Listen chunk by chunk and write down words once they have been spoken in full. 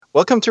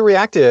Welcome to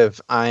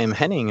Reactive. I'm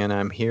Henning, and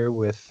I'm here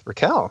with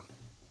Raquel.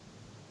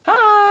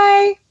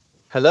 Hi.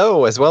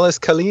 Hello, as well as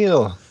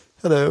Khalil.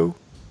 Hello.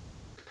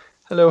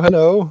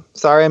 Hello.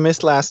 Sorry I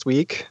missed last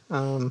week,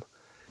 but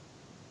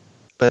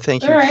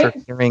thank you for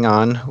carrying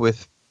on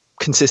with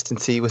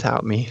consistency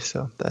without me,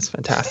 so that's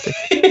fantastic.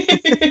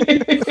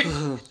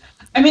 I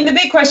mean, the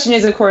big question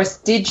is, of course,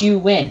 did you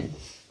win?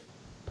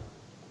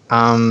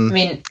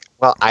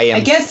 Well,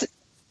 I guess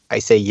I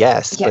say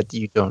yes, but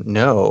you don't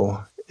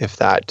know if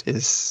that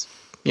is,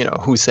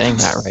 who's saying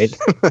that, right?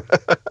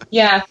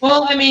 Yeah,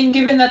 well, I mean,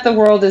 given that the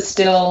world is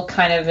still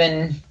kind of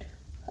in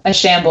a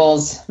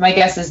shambles, my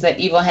guess is that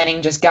Evil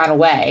Henning just got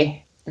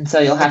away, and so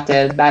you'll have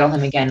to battle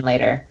him again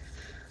later.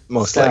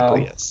 Most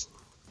likely, yes.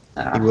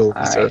 He will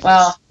all right,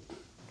 well,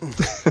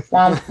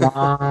 womp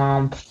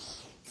womp.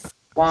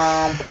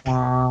 Womp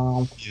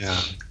womp. Yeah.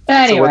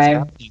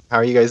 Anyway. So how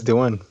are you guys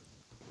doing?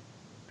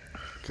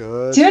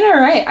 Good. Doing all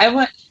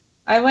right.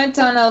 I went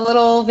on a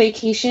little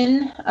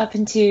vacation up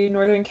into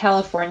Northern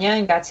California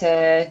and got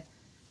to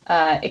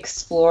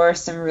explore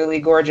some really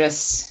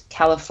gorgeous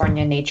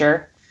California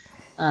nature.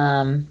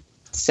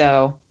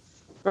 So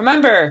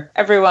remember,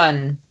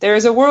 everyone, there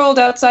is a world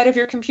outside of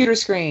your computer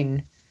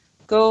screen.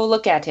 Go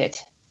look at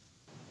it.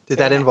 Did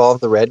that involve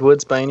the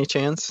redwoods by any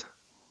chance?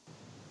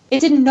 It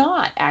did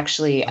not,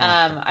 actually.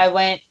 I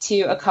went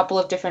to a couple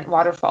of different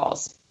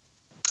waterfalls.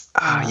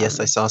 Yes,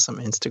 I saw some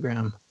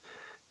Instagram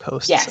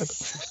posts.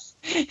 Yes.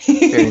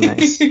 Very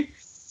nice.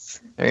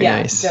 Very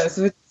nice. Yeah,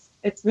 so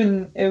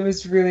it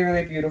was really,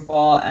 really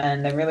beautiful,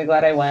 and I'm really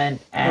glad I went.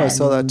 And I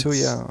saw that too,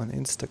 on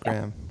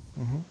Instagram.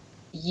 Yeah. Mm-hmm.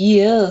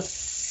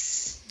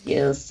 Yes.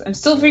 I'm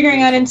still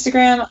figuring out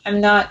Instagram.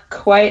 I'm not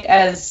quite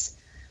as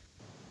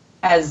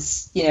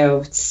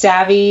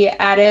savvy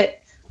at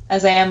it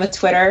as I am with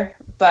Twitter,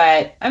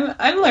 but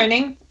I'm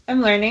learning.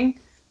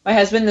 My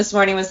husband this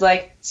morning was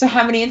like, "So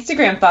how many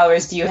Instagram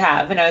followers do you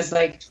have?" And I was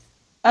like,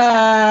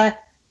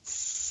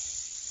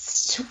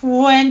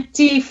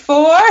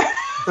 24.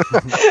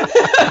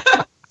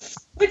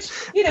 Which,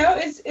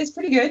 is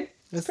pretty good.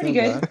 It's pretty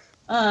good.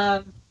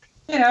 So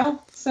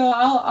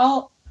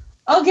I'll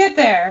get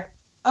there.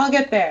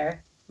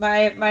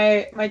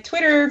 My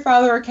Twitter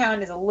follower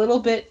count is a little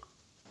bit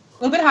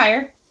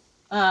higher.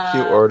 A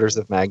few orders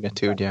of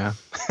magnitude, yeah.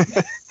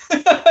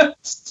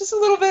 Just a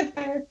little bit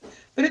higher,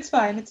 but it's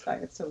fine. It's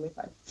totally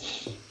fine.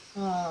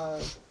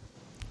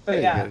 But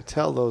you gotta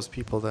tell those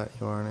people that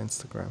you're on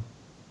Instagram,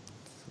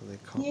 so they'll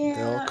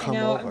come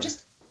over. I'm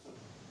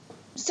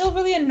still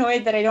really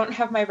annoyed that I don't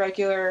have my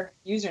regular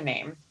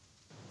username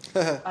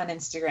on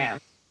Instagram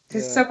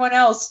because someone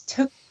else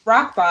took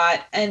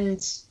Rockbot and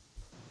just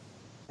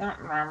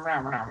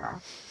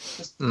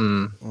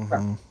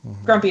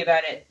grumpy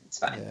about it. It's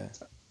fine.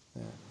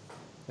 Yeah.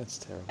 That's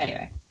terrible.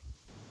 Anyway.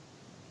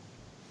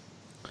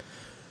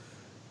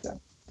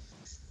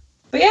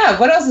 But yeah,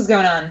 what else is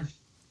going on?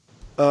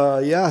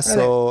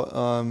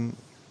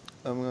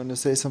 I'm going to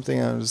say something.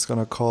 I'm just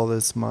going to call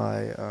this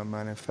my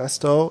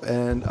manifesto.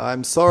 And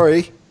I'm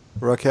sorry,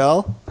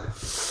 Raquel,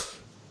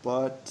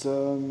 but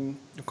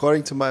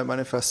according to my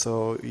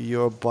manifesto,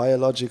 you're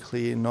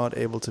biologically not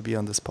able to be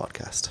on this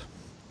podcast.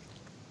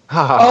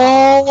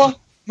 Oh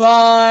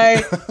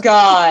my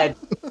God.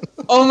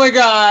 Oh my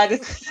God.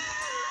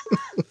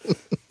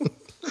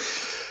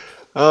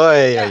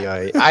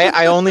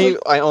 I only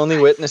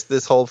witnessed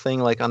this whole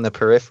thing like on the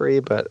periphery,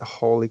 but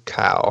holy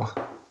cow!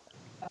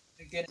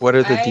 What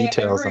are the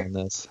details on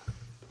this?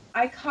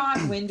 I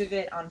caught wind of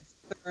it on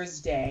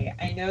Thursday.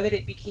 I know that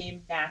it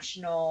became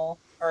national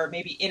or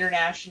maybe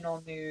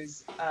international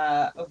news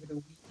over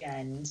the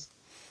weekend.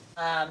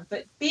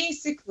 But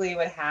basically,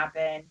 what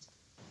happened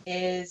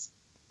is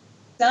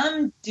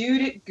some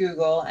dude at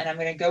Google, and I'm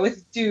going to go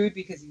with dude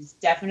because he's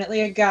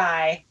definitely a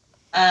guy.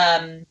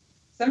 Some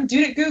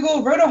dude at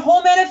Google wrote a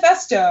whole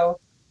manifesto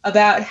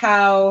about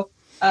how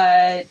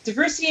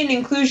diversity and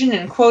inclusion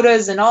and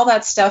quotas and all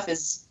that stuff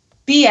is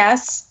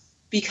BS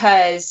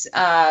because,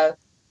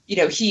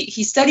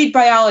 he studied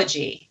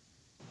biology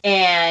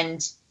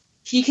and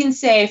he can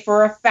say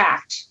for a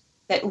fact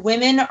that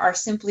women are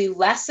simply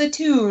less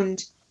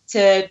attuned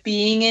to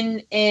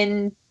being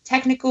in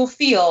technical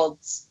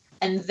fields.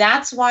 And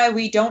that's why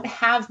we don't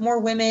have more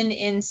women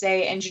in,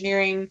 say,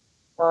 engineering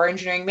or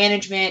engineering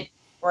management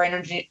or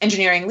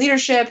engineering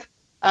leadership,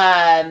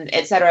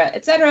 et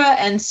cetera.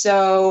 And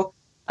so,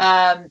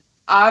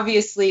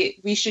 obviously,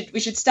 we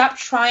should stop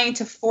trying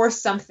to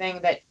force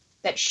something that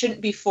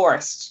shouldn't be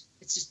forced.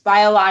 It's just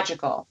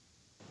biological.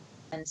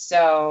 And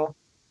so,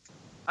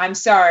 I'm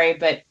sorry,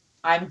 but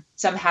I'm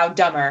somehow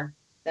dumber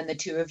than the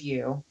two of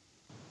you.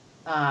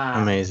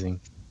 Amazing.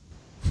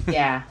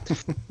 Yeah.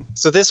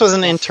 So this was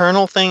an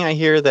internal thing, I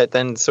hear, that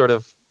then sort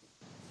of,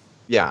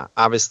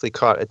 obviously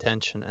caught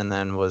attention and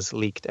then was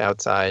leaked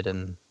outside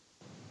and,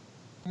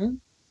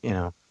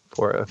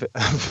 for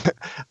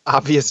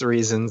obvious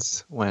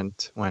reasons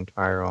went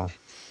viral.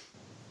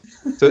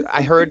 So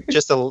I heard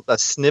just a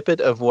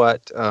snippet of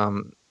what,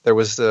 there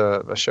was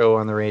a show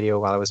on the radio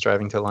while I was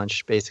driving to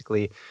lunch,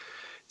 basically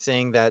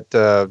saying that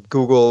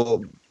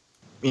Google,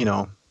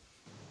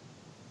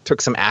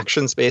 took some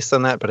actions based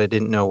on that, but I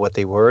didn't know what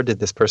they were. Did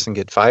this person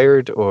get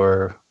fired,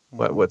 or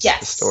what's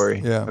the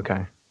story? Yeah.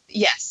 Okay.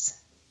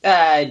 Yes.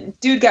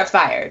 Dude got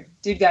fired.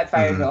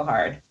 Real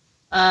hard.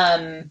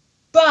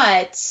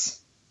 But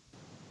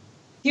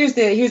here's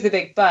the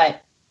big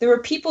but. There were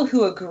people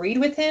who agreed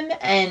with him,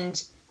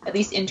 and at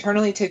least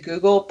internally to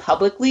Google,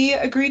 publicly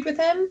agreed with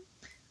him.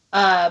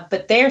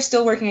 But they are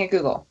still working at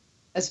Google,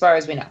 as far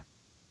as we know.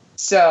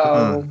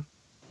 So.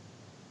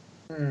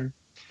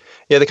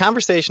 Yeah, the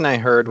conversation I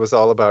heard was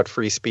all about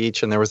free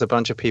speech, and there was a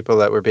bunch of people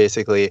that were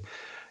basically,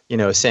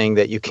 saying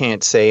that you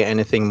can't say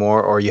anything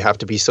more, or you have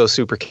to be so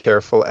super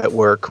careful at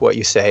work what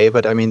you say.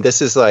 But I mean,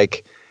 this is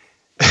like,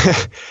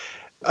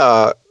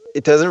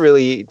 it doesn't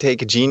really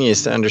take a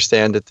genius to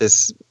understand that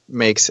this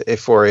makes it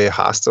for a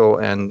hostile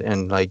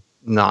and like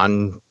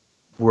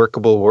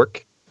non-workable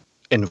work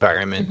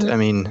environment. I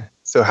mean,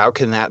 so how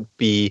can that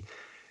be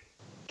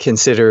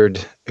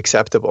considered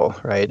acceptable,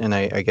 right? And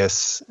I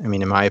guess, I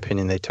mean, in my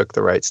opinion, they took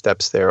the right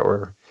steps there,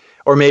 or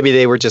maybe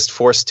they were just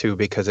forced to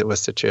because it was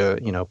such a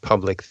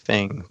public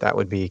thing. That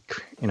would be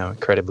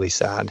incredibly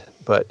sad.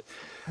 But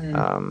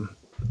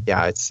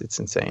yeah, it's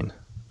insane.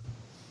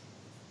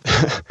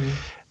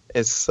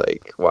 It's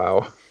like,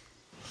 wow.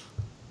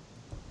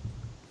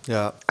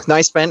 Yeah.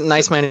 Nice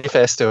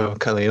manifesto,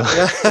 Khalil.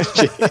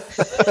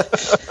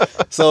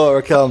 So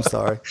Raquel, I'm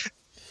sorry.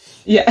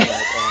 Yeah.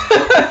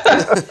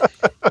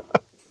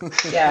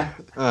 Yeah.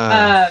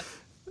 I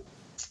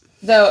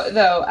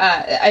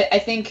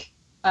think,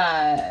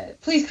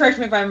 please correct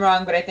me if I'm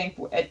wrong, but I think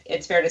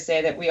it's fair to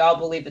say that we all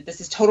believe that this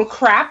is total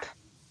crap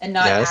and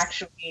not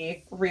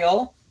actually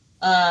real.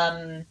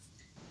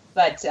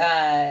 But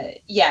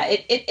yeah,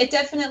 it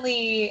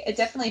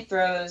definitely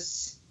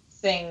throws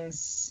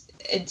things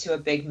into a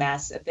big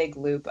mess, a big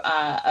loop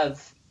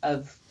of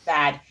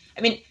bad.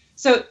 I mean,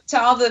 so to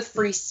all the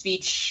free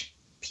speech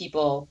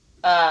people,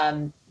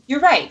 you're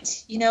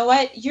right. You know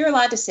what? You're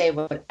allowed to say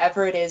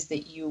whatever it is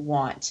that you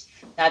want.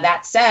 Now,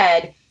 that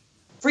said,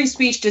 free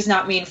speech does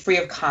not mean free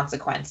of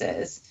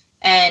consequences.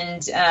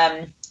 And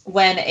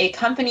when a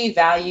company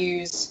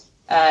values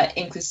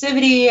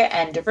inclusivity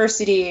and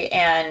diversity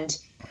and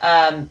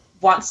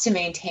wants to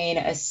maintain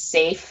a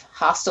safe,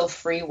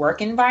 hostile-free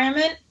work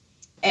environment,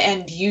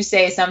 and you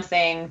say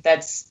something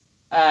that's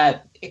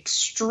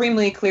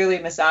extremely clearly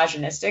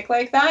misogynistic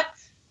like that,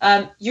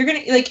 you're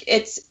gonna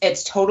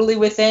it's totally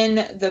within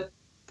the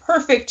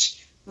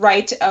perfect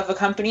right of a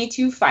company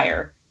to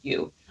fire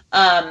you.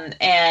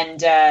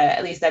 And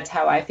at least that's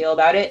how I feel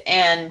about it.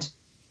 And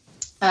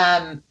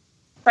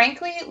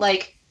frankly,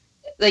 like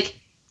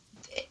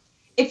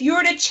if you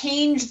were to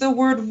change the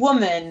word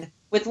woman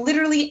with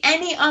literally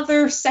any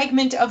other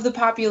segment of the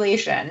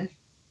population,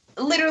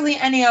 literally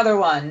any other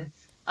one,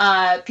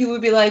 people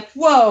would be like,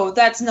 whoa,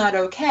 that's not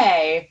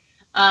okay.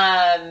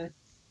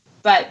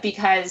 But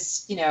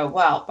because,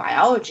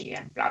 biology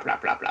and blah, blah,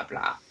 blah, blah,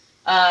 blah.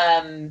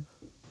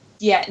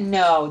 Yeah,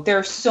 no, there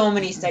are so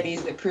many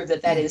studies that prove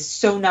that is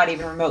so not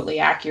even remotely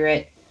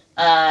accurate.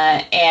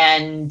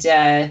 And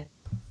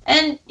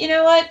you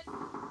know what?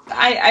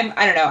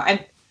 I don't know.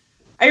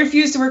 I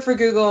refuse to work for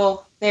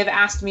Google. They've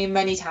asked me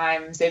many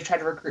times. They've tried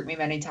to recruit me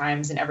many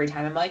times, and every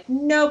time I'm like,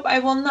 nope, I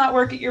will not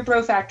work at your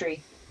bro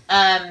factory.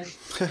 And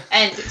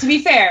to be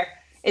fair,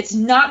 it's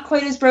not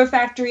quite as bro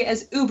factory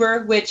as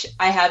Uber, which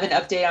I have an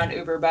update on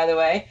Uber, by the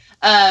way.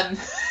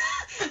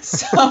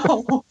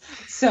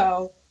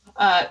 So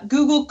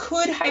Google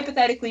could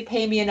hypothetically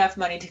pay me enough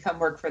money to come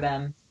work for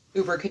them.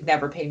 Uber could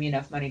never pay me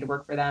enough money to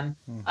work for them,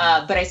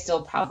 but I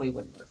still probably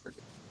wouldn't work for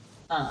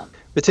Google.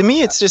 But to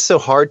me, it's just so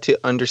hard to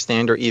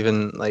understand or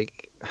even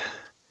like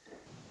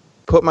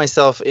put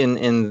myself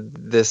in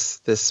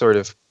this sort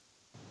of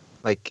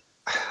like,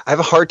 I have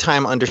a hard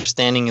time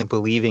understanding and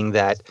believing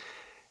that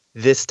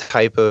this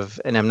type of,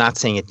 and I'm not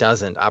saying it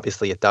doesn't,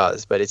 obviously it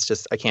does, but it's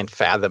just, I can't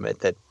fathom it,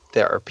 that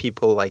there are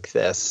people like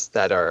this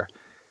that are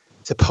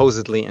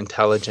supposedly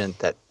intelligent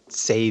that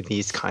say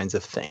these kinds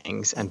of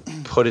things and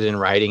put it in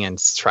writing and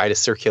try to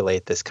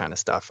circulate this kind of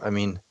stuff. I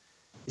mean,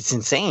 it's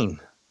insane,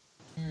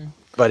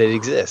 but it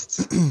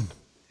exists.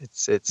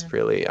 It's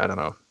really, I don't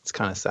know, it's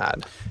kind of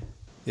sad.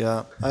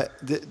 Yeah,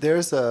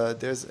 there's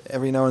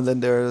every now and then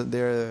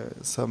there are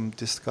some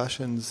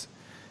discussions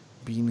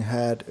being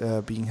had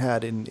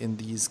in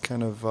these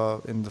kind of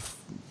in the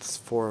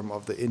form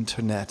of the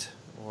internet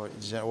or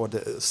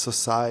the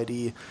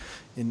society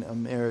in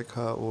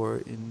America or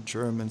in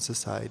German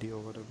society or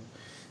whatever,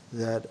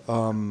 that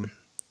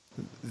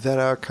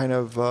are kind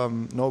of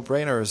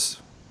no-brainers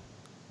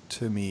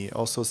to me.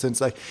 Also, since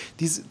like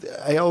these,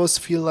 I always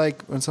feel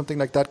like when something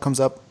like that comes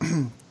up,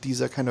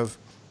 these are kind of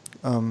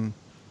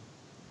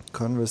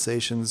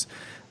conversations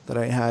that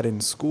I had in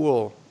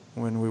school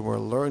when we were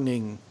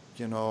learning,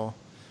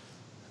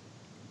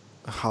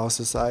 how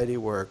society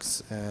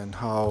works and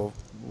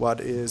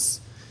what is,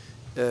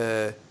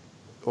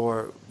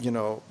 or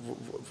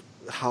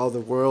how the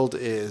world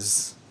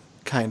is,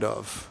 kind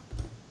of.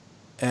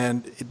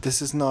 And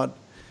this is not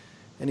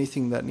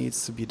anything that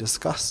needs to be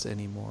discussed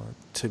anymore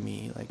to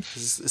me. Like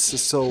it's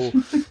just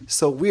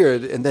so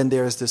weird. And then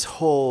there's this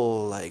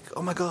whole like,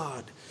 oh my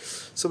God,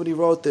 somebody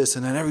wrote this,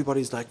 and then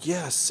everybody's like,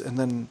 yes, and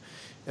then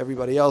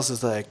everybody else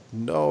is like,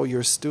 no,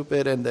 you're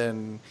stupid, and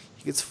then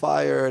he gets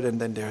fired, and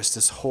then there's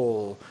this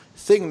whole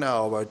thing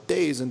now about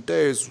days and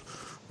days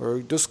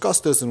we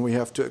discuss this and we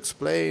have to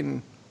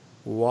explain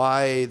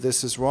why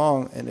this is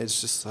wrong, and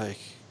it's just like,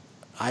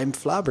 I'm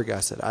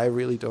flabbergasted. I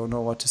really don't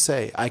know what to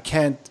say. I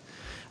can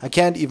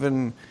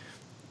retweet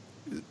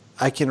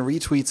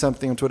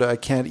something on Twitter. I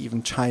can't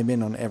even chime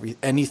in on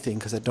anything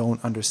because I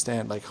don't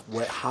understand. Like,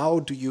 where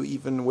do you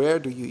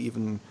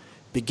even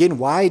begin?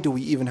 Why do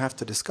we even have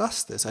to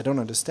discuss this? I don't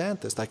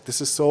understand this. Like,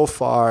 this is so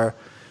far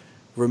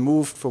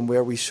removed from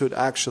where we should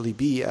actually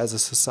be as a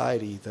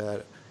society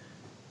that,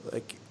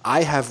 like,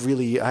 I have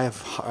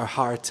a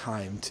hard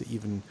time to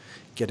even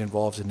get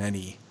involved in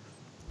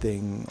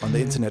anything on the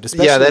internet.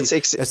 Especially, that's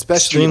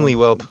extremely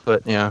well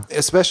put. Yeah,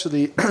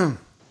 especially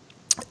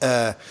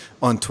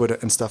on Twitter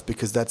and stuff,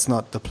 because that's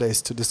not the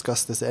place to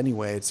discuss this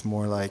anyway. It's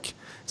more like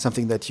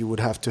something that you would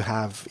have to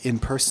have in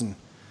person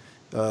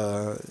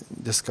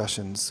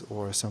discussions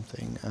or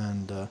something,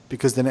 and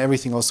because then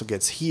everything also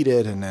gets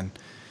heated, and then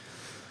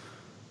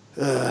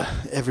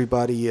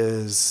everybody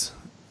is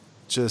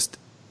just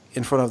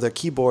in front of their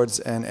keyboards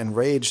and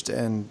enraged,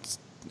 and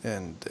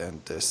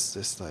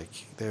this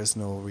like there's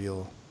no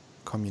real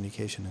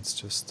communication. It's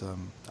just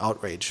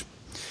outrage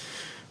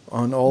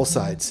on all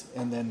sides,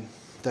 and then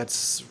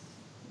that's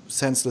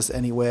senseless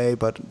anyway.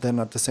 But then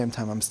at the same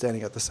time, I'm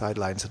standing at the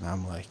sidelines and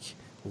I'm like,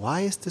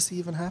 why is this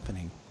even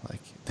happening?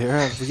 Like, there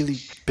are really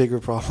bigger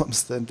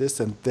problems than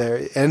this, and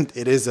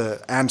it is an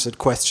answered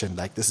question.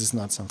 Like, this is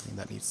not something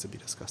that needs to be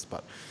discussed.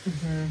 But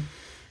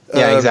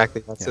yeah,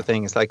 exactly. That's the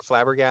thing. It's like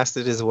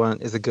flabbergasted is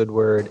a good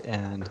word,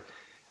 and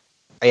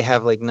I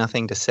have like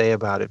nothing to say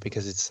about it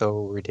because it's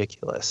so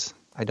ridiculous.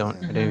 I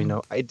don't even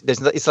know.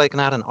 It's like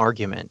not an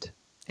argument,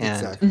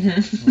 and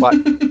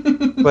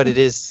but it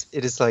is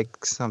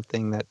like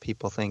something that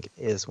people think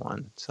is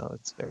one. So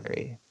it's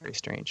very, very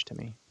strange to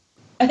me.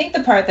 I think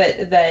the part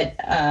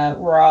that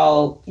we're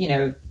all,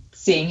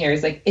 seeing here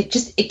is like, it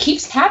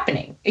keeps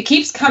happening. It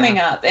keeps coming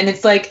up, and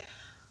it's like,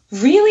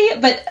 really?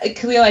 But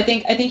Khalil, I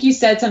think you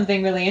said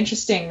something really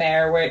interesting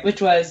there,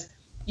 which was,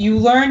 you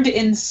learned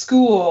in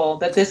school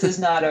that this is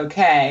not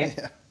okay.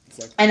 Yeah,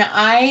 exactly. And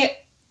I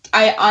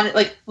on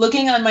like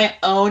looking on my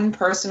own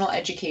personal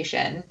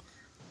education,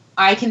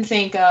 I can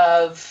think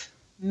of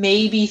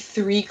maybe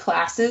 3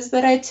 classes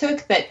that I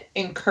took that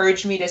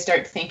encouraged me to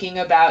start thinking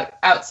about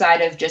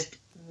outside of just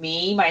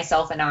me,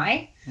 myself, and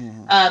I.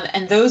 Mm-hmm.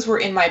 And those were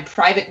in my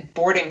private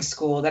boarding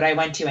school that I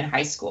went to in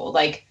high school.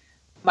 Like,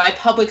 my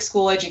public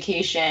school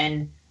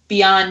education,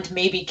 beyond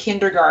maybe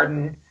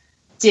kindergarten,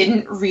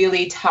 didn't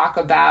really talk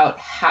about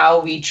how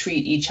we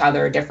treat each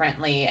other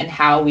differently and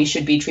how we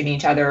should be treating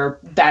each other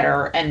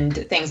better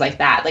and things like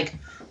that. Like,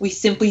 we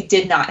simply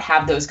did not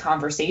have those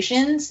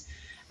conversations.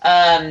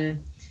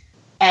 And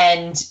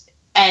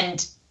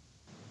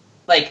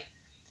like,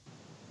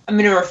 I'm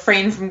going to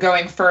refrain from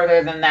going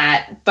further than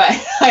that, but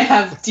I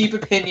have deep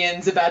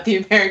opinions about the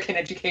American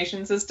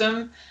education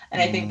system,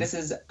 and I think this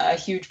is a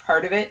huge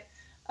part of it.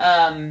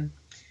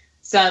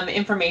 Some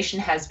information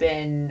has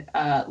been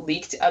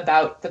leaked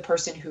about the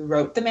person who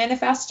wrote the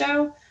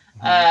manifesto,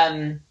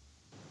 and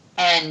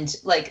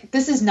like,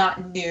 this is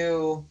not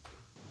new.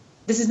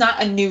 This is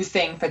not a new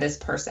thing for this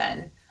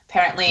person.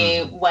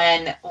 Apparently,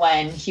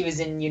 when he was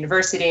in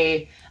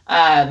university,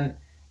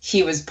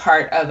 he was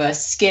part of a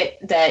skit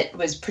that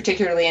was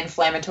particularly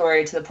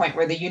inflammatory to the point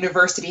where the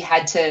university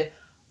had to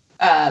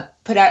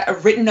put out a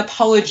written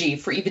apology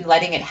for even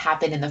letting it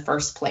happen in the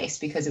first place,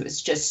 because it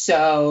was just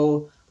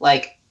so,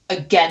 like,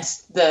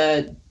 against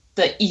the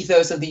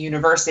ethos of the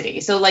university.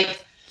 So,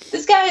 like,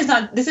 this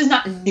is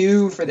not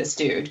new for this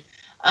dude.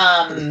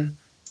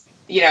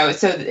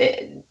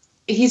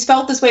 He's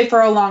felt this way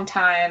for a long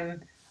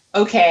time.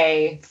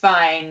 Okay,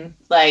 fine.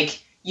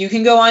 Like, you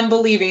can go on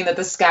believing that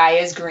the sky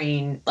is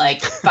green.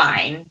 Like,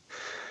 fine.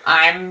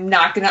 I'm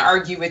not going to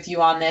argue with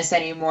you on this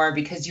anymore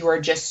because you are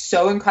just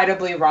so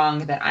incredibly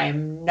wrong that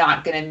I'm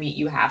not going to meet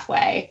you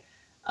halfway.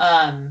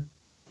 But,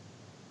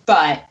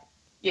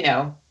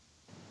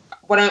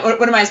 what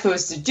am I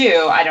supposed to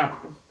do?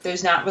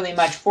 There's not really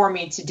much for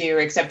me to do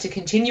except to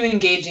continue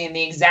engaging in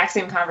the exact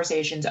same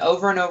conversations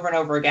over and over and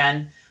over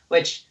again,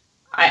 which,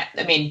 I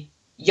mean,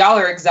 y'all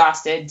are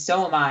exhausted.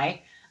 So am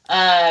I.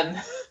 And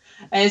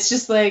it's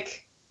just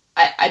like,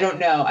 I don't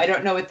know. I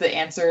don't know what the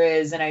answer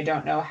is, and I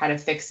don't know how to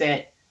fix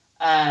it.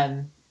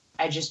 I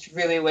just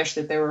really wish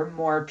that there were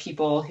more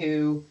people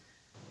who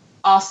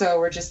also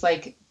were just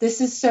like, this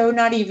is so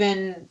not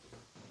even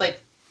like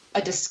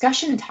a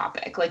discussion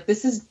topic. Like,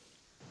 this is,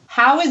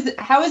 how is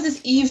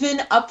this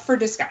even up for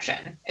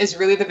discussion is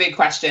really the big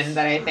question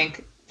that I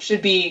think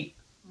should be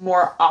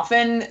more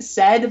often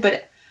said.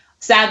 But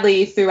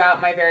sadly,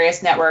 throughout my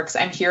various networks,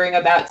 I'm hearing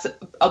about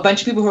a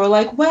bunch of people who are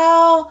like,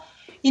 well,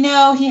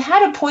 he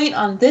had a point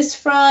on this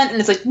front. And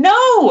it's like,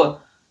 no,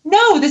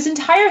 no, this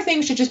entire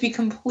thing should just be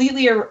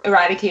completely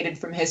eradicated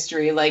from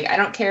history. Like, I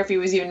don't care if he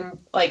was even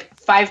like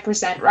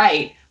 5%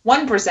 right,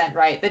 1%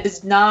 right. That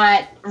is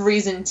not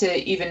reason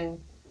to even,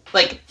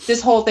 like,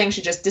 this whole thing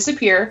should just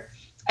disappear.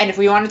 And if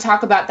we want to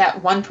talk about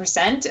that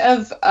 1%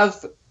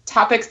 of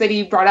topics that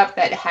he brought up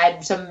that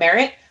had some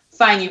merit,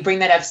 fine, you bring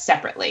that up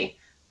separately,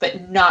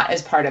 but not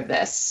as part of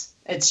this.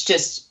 It's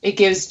just, it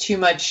gives too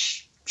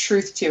much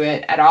truth to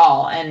it at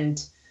all.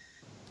 And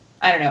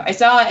I don't know. I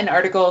saw an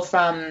article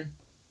from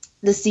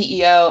the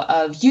CEO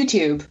of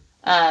YouTube.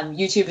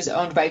 YouTube is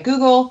owned by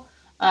Google,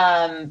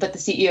 but the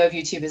CEO of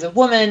YouTube is a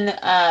woman.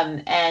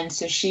 And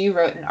so she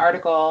wrote an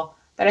article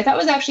that I thought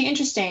was actually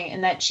interesting,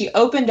 in that she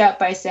opened up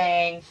by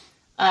saying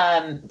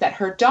that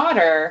her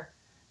daughter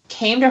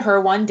came to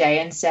her one day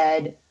and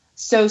said,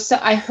 so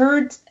I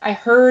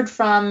heard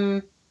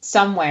from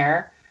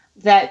somewhere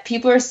that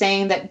people are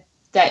saying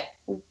that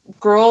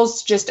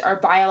girls just are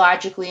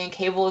biologically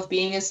incapable of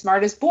being as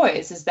smart as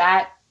boys. Is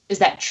that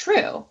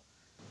true?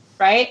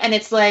 Right? And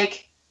it's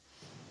like,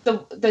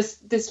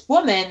 this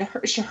woman,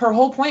 her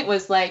whole point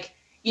was like,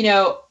 you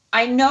know,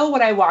 I know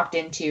what I walked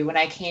into when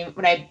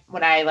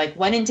I like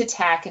went into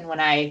tech, and when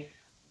I,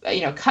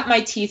 you know, cut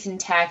my teeth in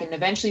tech and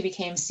eventually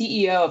became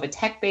CEO of a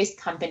tech-based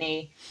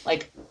company.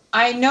 Like,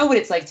 I know what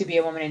it's like to be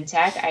a woman in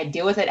tech. I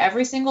deal with it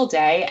every single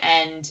day.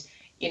 And,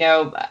 you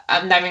know,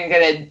 I'm not even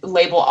going to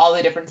label all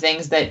the different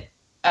things that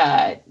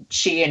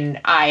she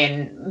and I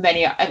and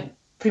many,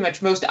 pretty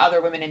much most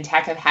other women in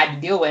tech have had to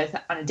deal with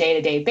on a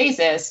day-to-day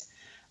basis.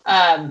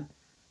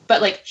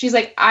 But like, she's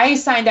like, I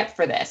signed up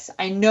for this.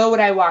 I know what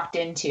I walked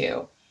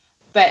into,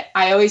 but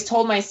I always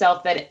told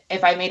myself that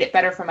if I made it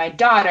better for my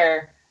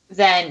daughter,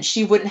 then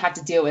she wouldn't have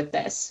to deal with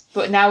this.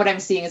 But now what I'm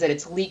seeing is that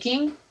it's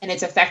leaking and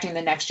it's affecting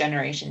the next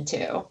generation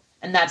too.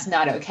 And that's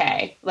not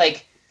okay.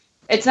 Like,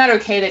 it's not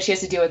okay that she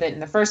has to deal with it in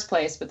the first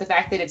place, but the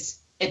fact that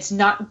it's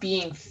not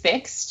being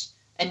fixed,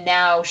 and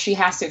now she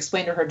has to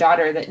explain to her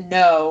daughter that,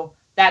 no,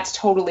 that's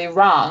totally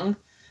wrong.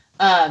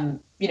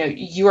 You know,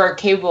 you are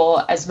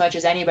capable as much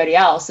as anybody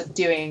else of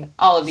doing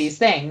all of these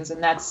things.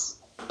 And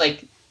that's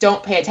like,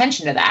 don't pay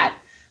attention to that.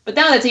 But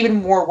now that's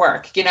even more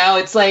work, you know,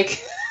 it's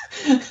like,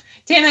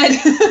 damn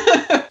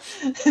it.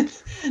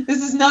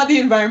 This is not the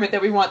environment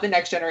that we want the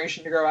next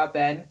generation to grow up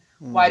in.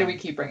 Why do we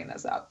keep bringing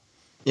this up?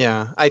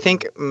 Yeah, I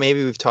think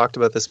maybe we've talked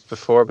about this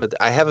before, but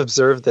I have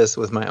observed this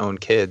with my own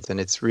kids, and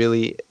it's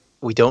really,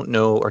 we don't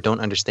know or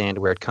don't understand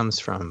where it comes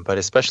from. But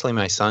especially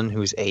my son,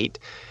 who's 8,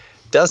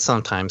 does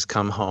sometimes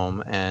come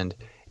home, and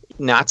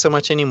not so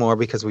much anymore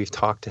because we've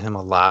talked to him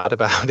a lot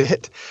about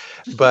it.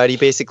 But he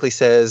basically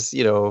says,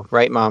 you know,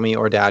 right, mommy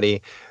or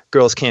daddy,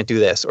 girls can't do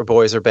this, or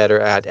boys are better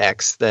at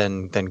X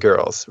than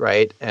girls,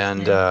 right?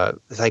 And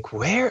it's like,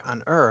 where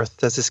on earth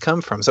does this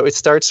come from? So it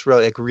starts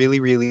really,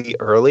 really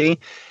early.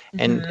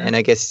 And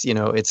I guess, you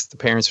know, it's the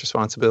parents'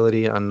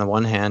 responsibility on the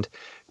one hand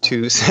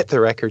to set the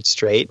record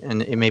straight.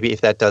 And maybe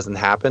if that doesn't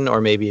happen,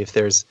 or maybe if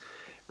there's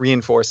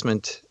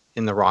reinforcement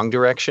in the wrong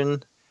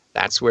direction,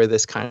 that's where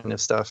this kind of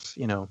stuff,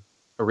 you know,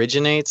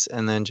 originates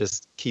and then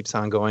just keeps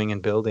on going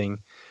and building.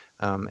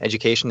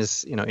 Education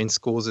is, you know, in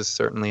schools is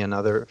certainly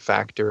another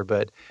factor,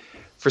 but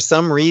for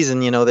some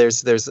reason, you know,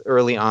 there's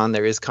early on,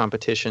 there is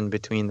competition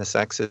between the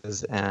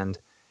sexes. And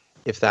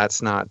if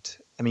that's not,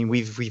 I mean,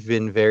 we've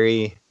been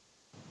very,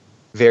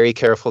 very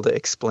careful to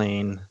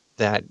explain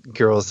that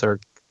girls are,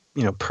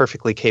 you know,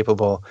 perfectly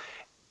capable,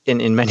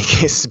 in many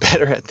cases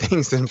better at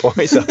things than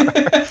boys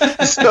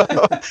are. So,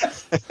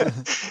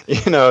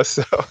 you know,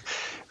 so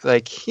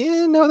like,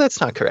 yeah, no,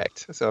 that's not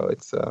correct. So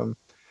it's,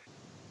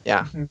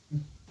 yeah,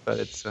 but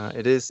it's,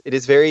 it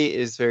is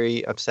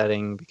very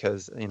upsetting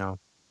because, you know,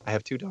 I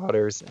have 2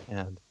 daughters,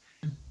 and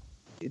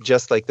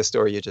just like the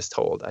story you just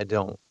told, I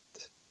don't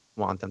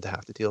want them to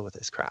have to deal with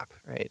this crap.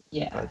 Right.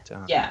 Yeah. But,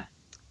 yeah.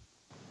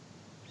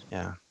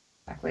 Yeah.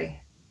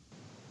 Exactly.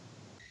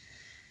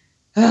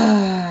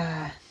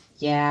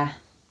 Yeah.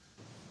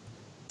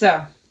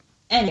 So,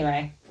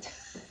 anyway.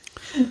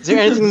 Is there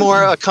anything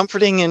more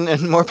comforting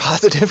and more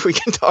positive we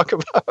can talk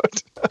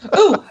about?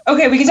 Ooh,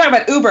 okay, we can talk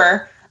about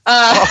Uber.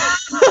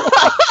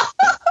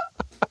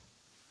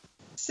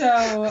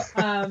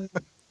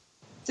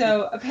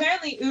 So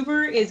apparently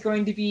Uber is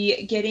going to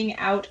be getting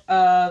out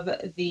of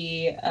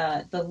the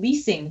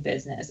leasing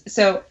business.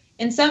 So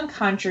in some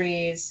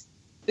countries,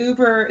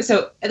 Uber,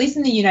 so at least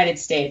in the United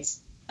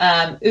States,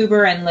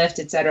 Uber and Lyft,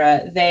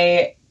 etc.,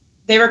 they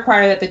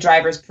require that the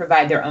drivers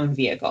provide their own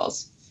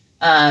vehicles.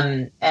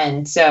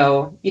 And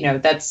so, you know,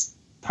 that's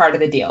part of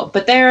the deal.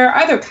 But there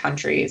are other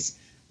countries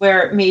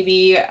where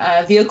maybe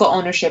vehicle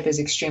ownership is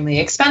extremely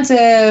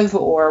expensive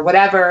or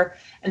whatever.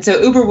 And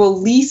so Uber will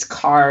lease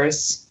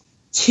cars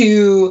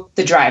to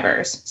the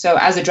drivers. So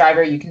as a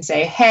driver, you can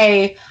say,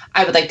 hey,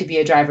 I would like to be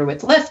a driver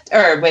with Lyft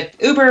or with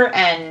Uber,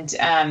 and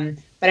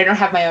but I don't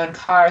have my own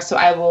car. So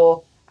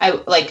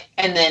and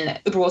then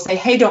Uber will say,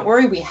 hey, don't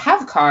worry, we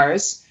have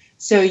cars.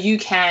 So you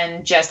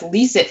can just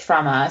lease it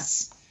from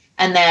us.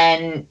 And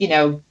then, you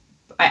know,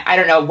 I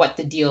don't know what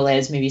the deal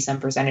is. Maybe some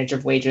percentage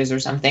of wages or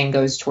something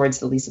goes towards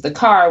the lease of the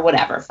car,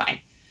 whatever.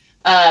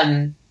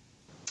 Fine.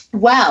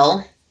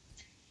 Well,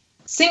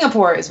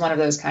 Singapore is one of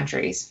those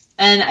countries.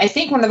 And I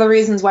think one of the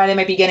reasons why they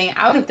might be getting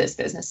out of this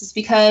business is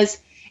because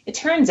it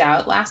turns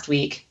out last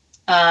week,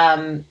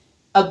 a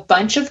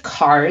bunch of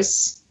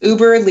cars,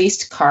 Uber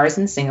leased cars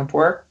in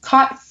Singapore,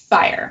 caught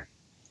fire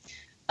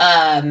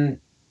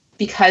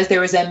because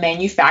there was a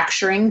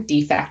manufacturing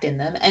defect in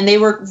them, and they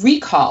were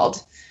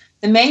recalled.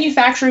 The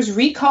manufacturers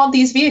recalled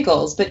these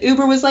vehicles, but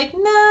Uber was like,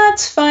 "Nah,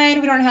 it's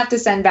fine. We don't have to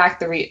send back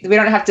we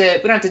don't have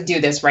to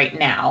do this right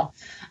now."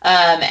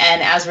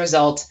 And as a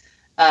result,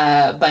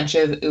 a bunch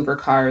of Uber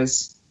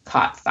cars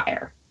caught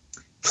fire.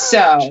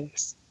 So,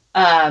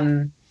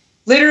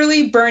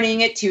 literally burning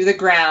it to the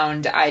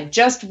ground. I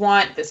just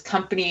want this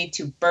company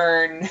to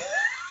burn to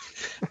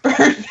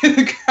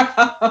the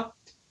ground.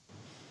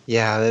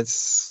 Yeah,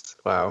 that's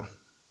wow.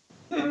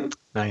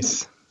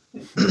 Nice.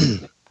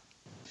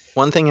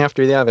 One thing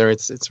after the other.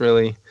 It's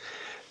really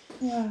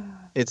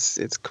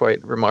it's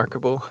quite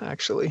remarkable,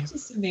 actually. It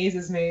just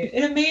amazes me.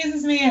 It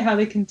amazes me how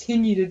they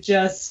continue to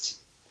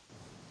just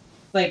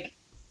like.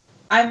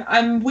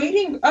 I'm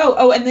waiting.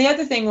 Oh, and the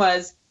other thing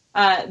was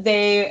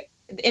they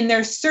in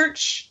their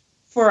search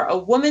for a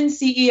woman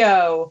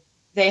CEO,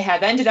 they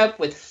have ended up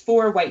with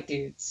 4 white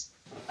dudes.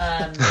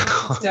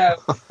 So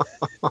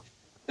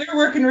they're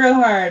working real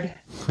hard,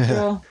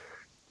 real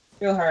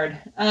hard.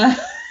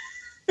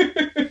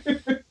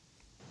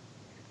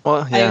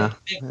 Well, yeah, I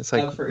it's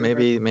like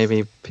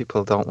maybe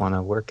people don't want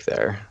to work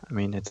there. I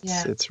mean,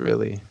 it's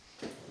really,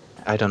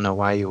 I don't know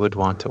why you would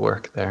want to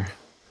work there.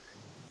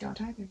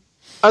 Don't either.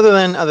 Other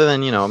than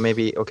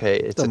maybe okay,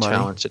 it's The a money.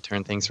 challenge to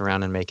turn things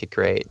around and make it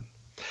great.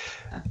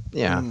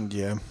 Yeah,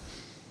 Yeah,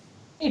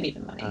 Maybe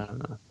the money. I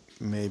don't know.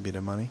 maybe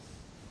the money.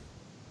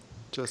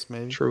 Just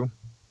maybe. True,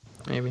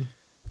 maybe.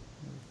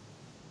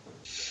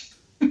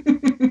 So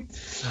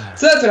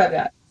that's what I've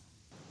got.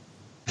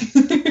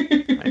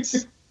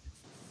 Nice.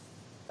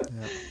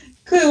 Yeah.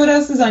 Cool. What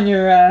else is on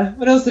your?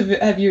 What else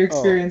have you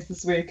experienced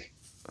this week?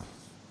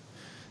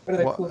 What are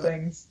the cool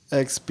things?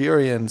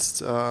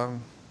 Experienced. Or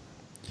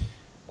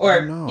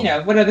don't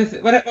know. what other?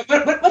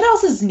 What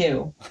else is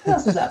new? What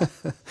else is up?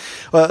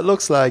 Well, it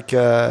looks like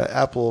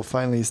Apple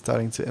finally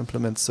starting to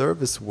implement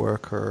service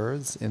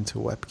workers into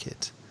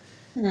WebKit,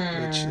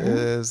 which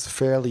is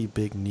fairly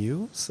big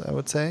news, I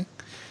would say,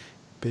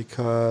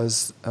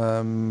 because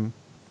that's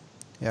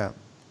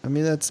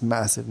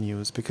massive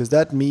news, because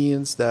that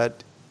means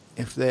that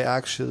if they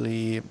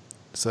actually,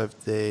 so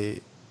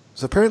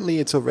apparently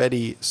it's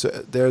already,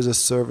 there's a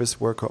service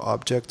worker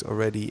object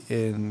already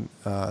in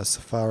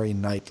Safari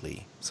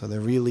Nightly. So they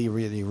really,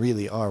 really,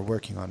 really are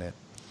working on it.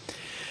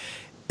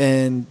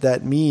 And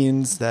that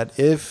means that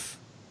if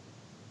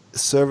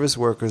service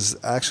workers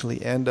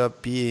actually end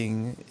up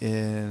being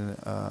in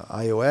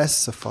iOS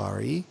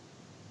Safari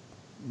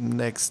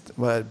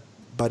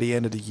by the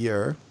end of the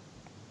year,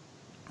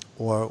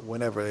 or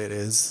whenever it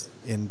is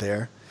in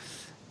there,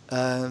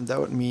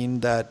 that would mean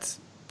that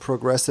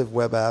progressive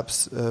web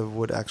apps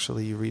would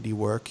actually really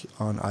work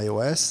on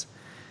iOS.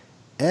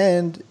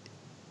 And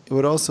it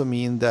would also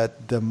mean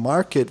that the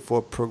market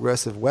for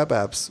progressive web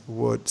apps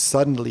would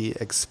suddenly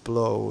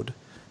explode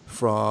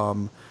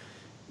from,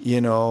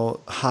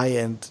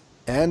 high-end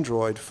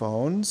Android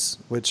phones,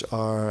 which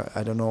are,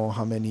 I don't know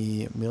how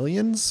many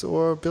millions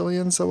or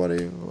billions or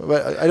whatever,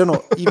 but I don't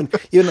know,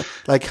 even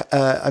like,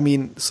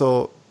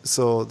 so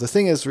the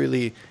thing is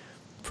really,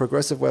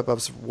 progressive web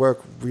apps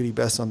work really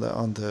best on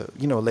the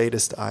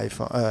latest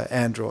iPhone,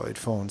 Android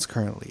phones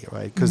currently,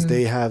 right? Because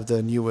they have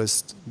the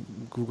newest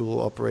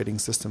Google operating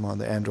system on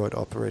the Android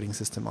operating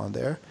system on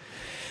there,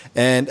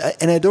 and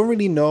I don't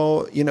really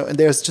know, and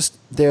there's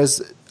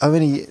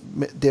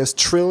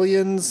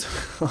trillions.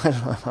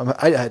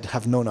 I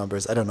have no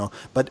numbers. I don't know,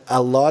 but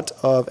a lot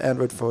of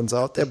Android phones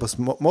out there, but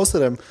most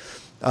of them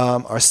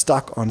are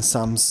stuck on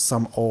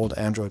some old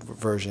Android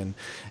version,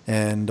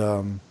 and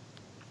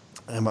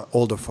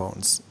older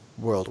phones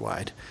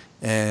worldwide.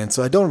 And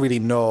so I don't really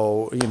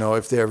know,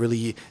 if they're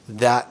really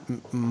that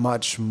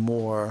much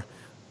more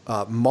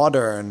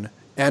modern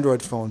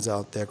Android phones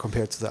out there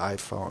compared to the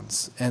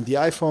iPhones. And the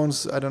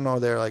iPhones, I don't know,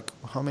 they're like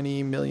how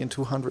many million,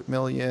 200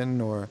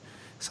 million or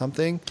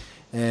something.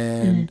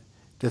 And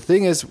the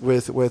thing is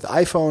with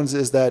iPhones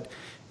is that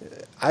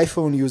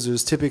iPhone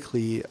users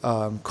typically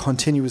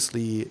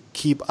continuously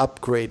keep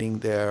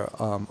upgrading their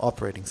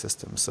operating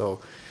system. So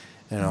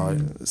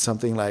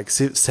something like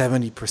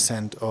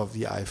 70% of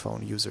the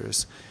iPhone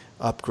users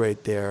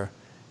upgrade their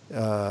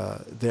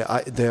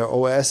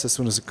OS as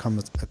soon as it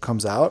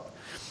comes out,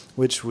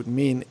 which would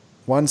mean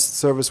once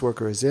Service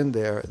Worker is in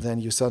there, then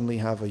you suddenly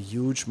have a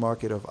huge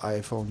market of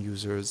iPhone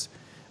users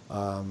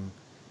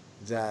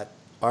that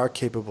are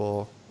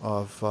capable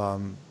of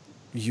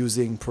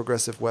using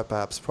progressive web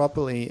apps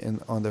properly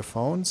on their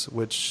phones,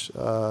 which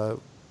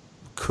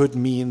could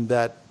mean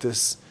that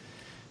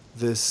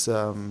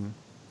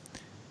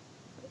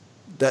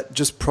that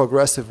just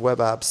progressive web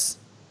apps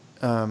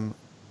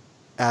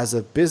as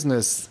a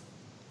business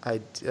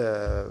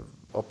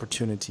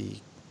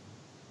opportunity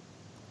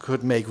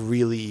could make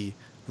real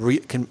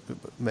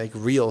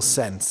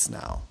sense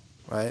now,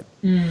 right?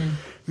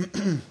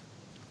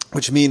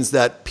 which means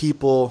that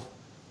people,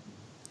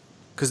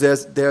 because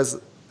there's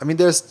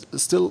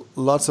still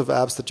lots of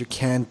apps that you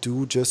can't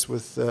do just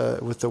with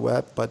the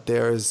web, but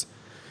there's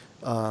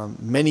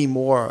many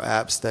more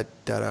apps that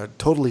are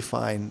totally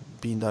fine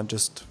being done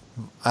just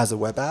as a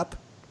web app,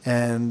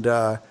 and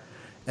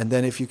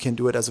then if you can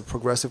do it as a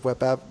progressive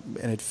web app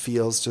and it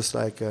feels just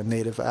like a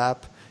native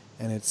app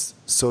and it's,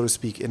 so to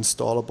speak,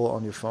 installable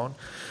on your phone,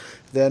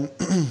 then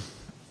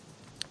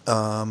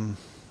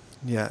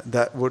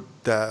that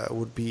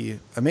would be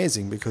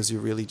amazing, because you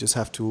really just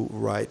have to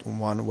write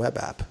one web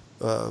app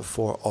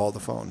for all the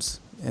phones,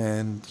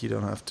 and you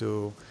don't have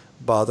to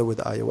bother with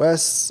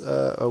iOS,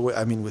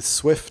 with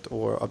Swift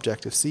or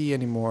Objective-C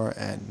anymore,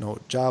 and no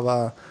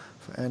Java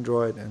for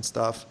Android and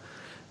stuff,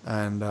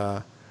 and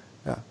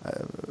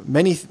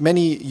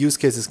many use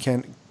cases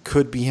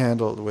could be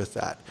handled with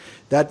that.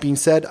 That being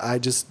said, I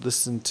just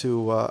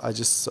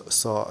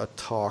saw a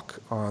talk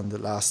on the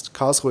last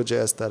Karlsruhe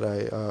JS that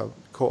I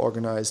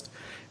co-organized,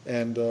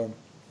 and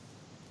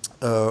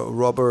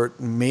Robert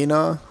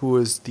Mena, who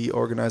is the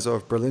organizer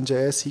of Berlin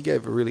JS, he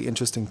gave a really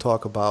interesting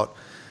talk about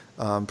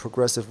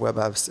progressive web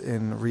apps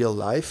in real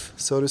life,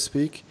 so to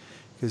speak,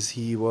 because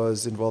he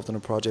was involved in a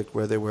project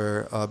where they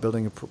were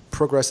building a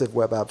progressive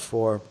web app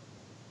for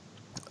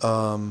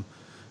a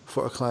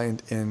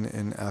client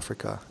in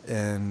Africa,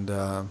 and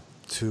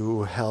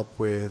to help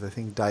with, I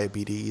think,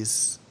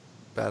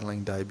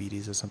 battling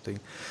diabetes or something.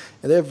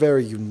 And they have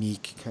very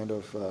unique kind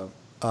of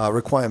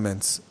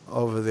requirements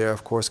over there,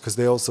 of course, because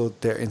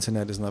their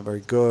internet is not very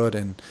good,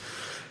 and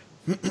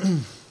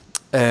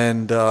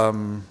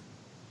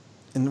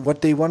and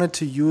what they wanted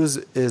to use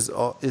is,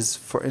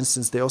 for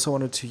instance, they also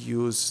wanted to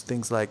use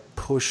things like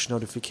push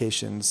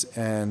notifications.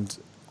 And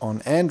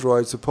on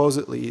Android,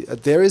 supposedly,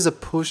 there is a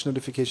push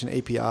notification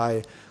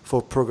API for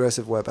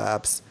progressive web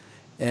apps,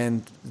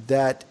 and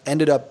that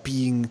ended up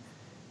being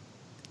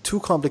too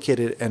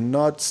complicated and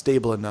not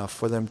stable enough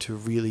for them to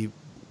really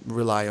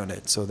rely on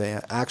it. So they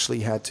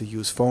actually had to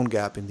use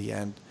PhoneGap in the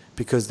end,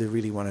 because they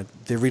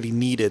really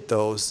needed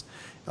those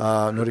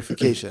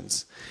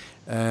notifications.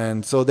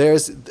 And so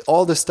there's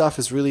all this stuff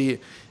is really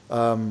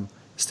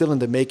still in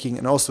the making.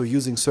 And also,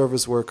 using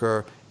Service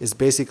Worker is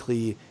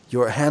basically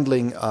you're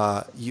handling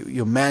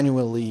you're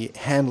manually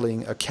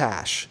handling a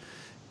cache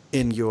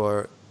in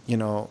your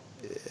in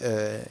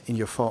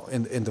your phone,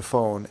 in the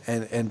phone,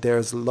 and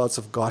there's lots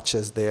of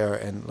gotchas there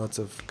and lots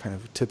of kind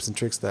of tips and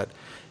tricks that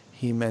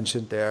he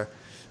mentioned there.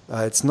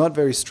 It's not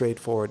very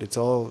straightforward. It's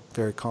all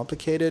very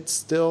complicated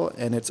still,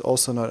 and it's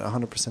also not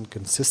 100%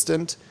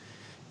 consistent.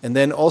 And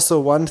then also,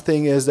 one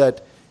thing is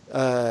that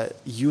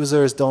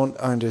users don't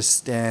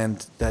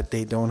understand that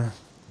they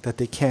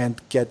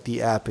can't get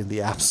the app in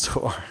the App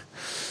Store.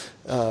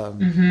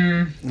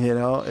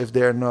 If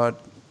they're not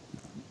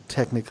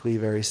technically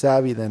very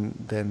savvy,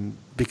 then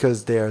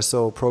because they are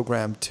so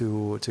programmed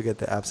to get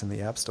the apps in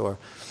the App Store,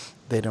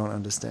 they don't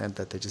understand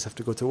that they just have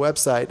to go to a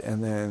website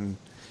and then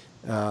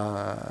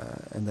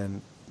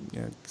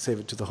save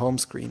it to the home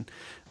screen.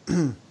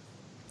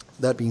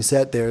 That being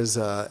said, there's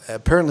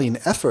apparently an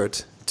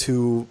effort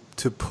to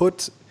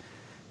put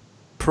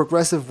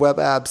progressive web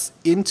apps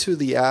into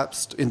the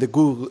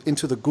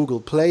Google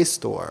Play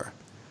Store,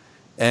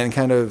 and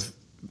kind of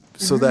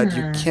so that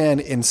you can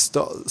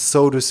install,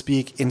 so to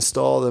speak,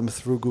 install them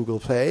through Google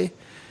Play.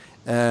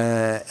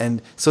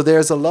 And so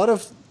there's a lot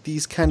of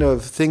these kind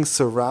of things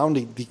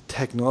surrounding the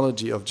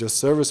technology of just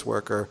Service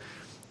Worker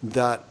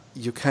that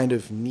you kind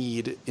of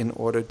need in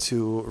order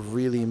to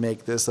really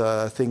make this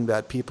a thing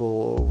that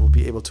people will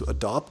be able to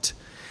adopt.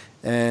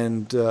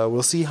 And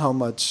we'll see how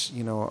much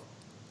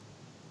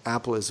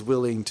Apple is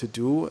willing to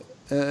do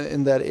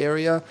in that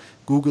area.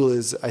 Google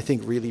is, I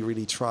think, really,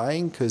 really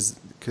trying, because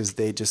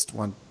they just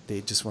want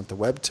the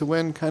web to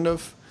win, kind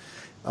of.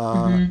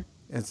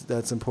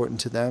 That's important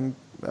to them,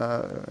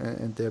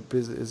 and their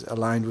business is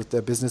aligned with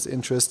their business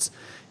interests,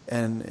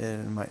 and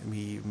it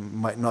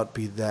might not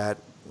be that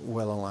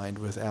well aligned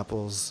with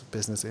Apple's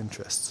business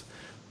interests.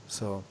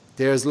 So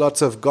there's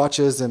lots of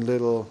gotchas and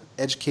little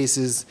edge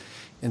cases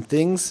and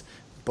things,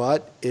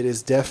 but it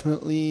is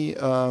definitely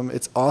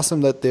it's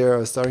awesome that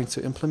they're starting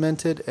to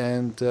implement it,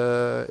 and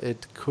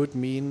it could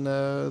mean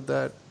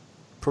that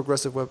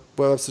progressive web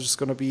apps are just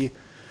going to be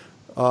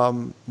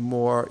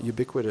more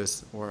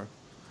ubiquitous, or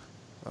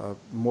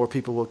more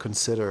people will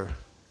consider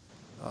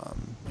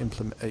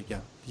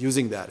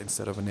using that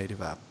instead of a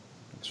native app,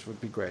 which would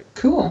be great.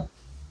 Cool.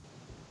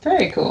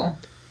 Very cool.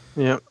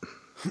 Yeah.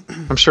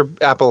 I'm sure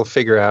Apple will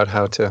figure out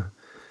how to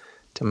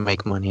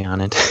make money on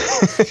it.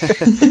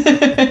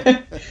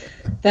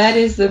 That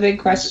is the big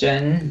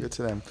question. Good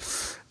to them.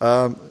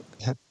 Well,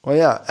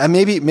 yeah, and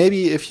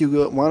maybe if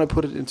you want to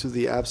put it into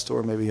the App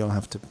Store, maybe you'll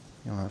have to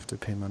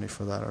pay money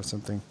for that or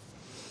something.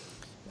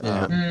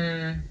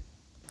 Yeah.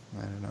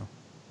 I don't know.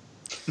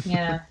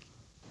 Yeah.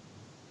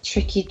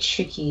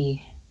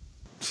 Tricky.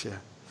 Yeah,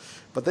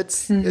 but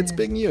it's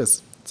big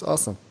news. It's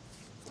awesome.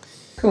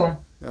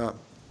 Cool. Yeah.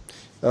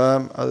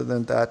 Other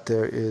than that,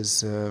 there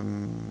is.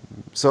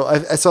 So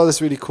I saw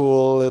this really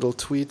cool little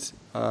tweet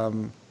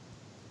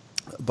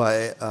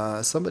by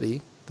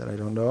somebody that I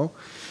don't know.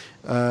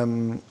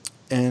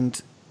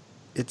 And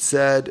it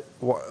said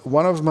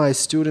one of my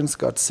students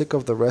got sick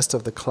of the rest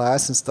of the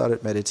class and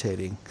started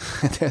meditating.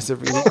 There's a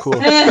really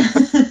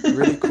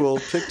cool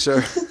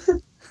picture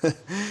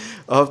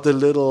of that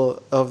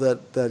little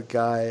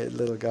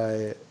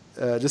guy,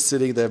 just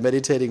sitting there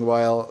meditating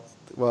while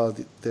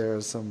there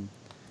are some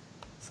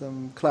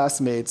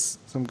classmates,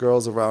 some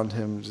girls around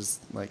him,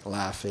 just like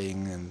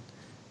laughing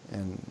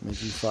and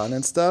making fun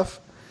and stuff.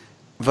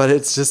 But I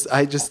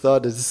just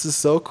thought that this is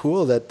so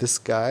cool that this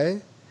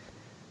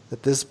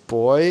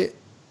boy,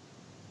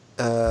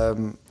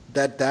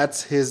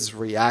 that's his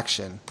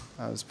reaction.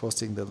 I was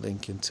posting the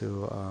link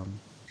into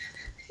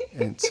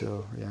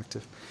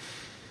Reactive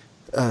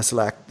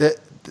Slack.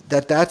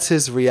 That's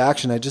his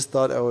reaction. I just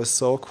thought it was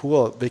so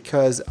cool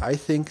because I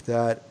think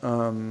that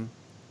in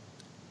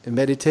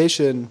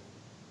meditation,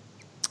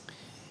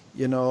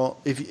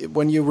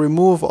 when you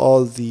remove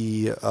all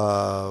the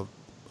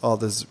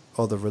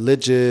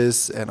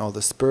religious and all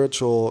the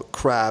spiritual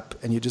crap,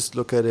 and you just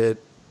look at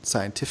it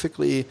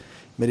scientifically,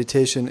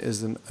 meditation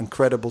is an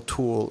incredible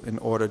tool in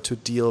order to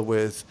deal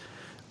with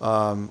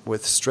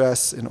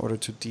stress, in order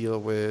to deal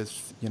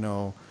with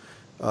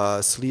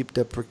sleep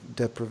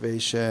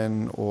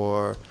deprivation,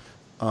 or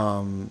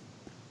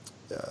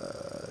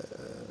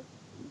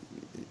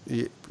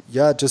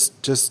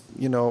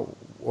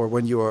or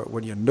when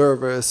you're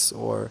nervous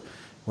or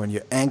when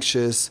you're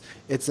anxious.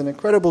 It's an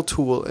incredible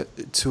tool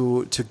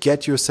to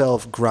get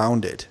yourself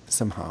grounded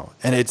somehow.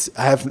 And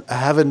I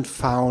haven't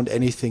found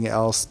anything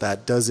else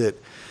that does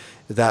it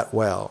that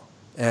well.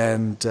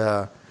 And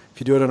if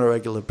you do it on a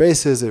regular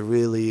basis, it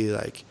really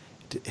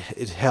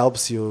it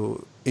helps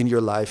you in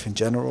your life in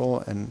general,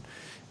 and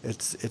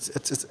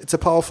it's a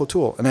powerful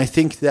tool. And I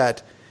think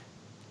that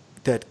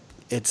it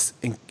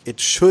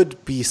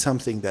should be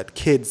something that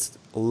kids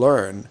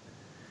learn,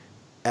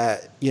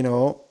 as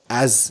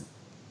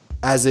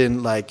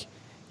in, like,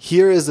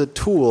 here is a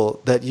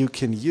tool that you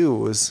can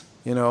use,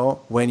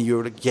 when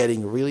you're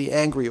getting really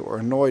angry or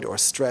annoyed or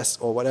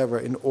stressed or whatever,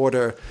 in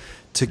order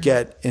to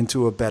get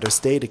into a better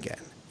state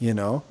again,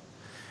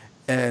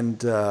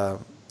 and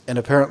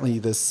apparently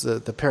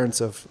the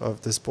parents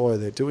of this boy,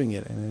 they're doing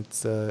it, and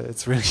it's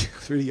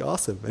really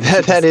awesome.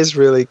 That is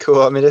really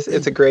cool. I mean,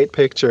 it's a great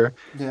picture.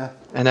 Yeah.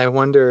 And I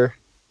wonder,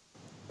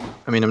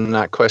 I mean, I'm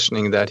not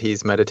questioning that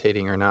he's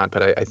meditating or not,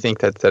 but I think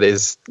that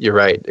is, you're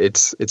right.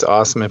 It's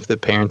awesome if the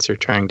parents are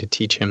trying to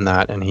teach him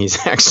that and he's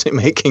actually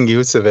making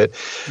use of it.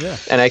 Yeah.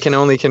 And I can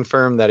only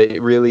confirm that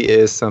it really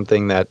is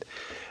something that,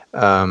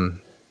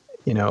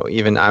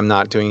 even I'm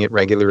not doing it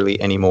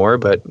regularly anymore,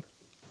 but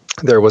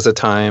there was a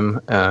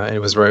time, it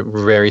was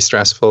very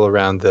stressful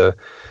around the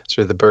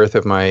birth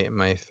of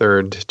my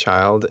third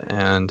child.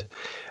 And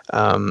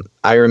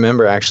I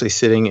remember actually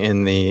sitting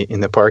in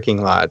the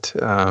parking lot,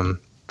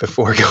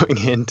 before going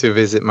in to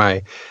visit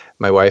my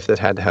wife that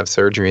had to have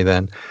surgery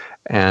then.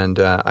 And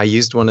I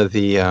used one of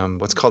the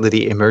what's called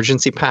the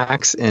emergency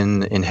packs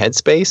in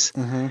Headspace.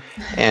 Mm-hmm.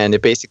 And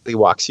it basically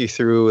walks you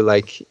through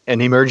like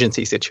an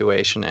emergency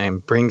situation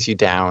and brings you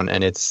down,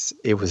 and it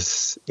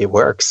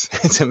works.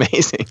 It's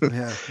amazing.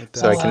 Yeah, it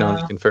does. So I can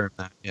only confirm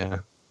that. Yeah.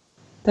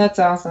 That's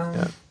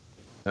awesome.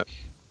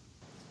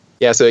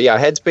 Yeah. So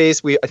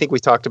Headspace, I think we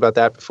talked about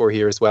that before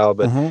here as well,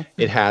 but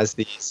Mm-hmm. it has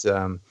these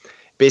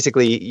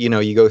basically,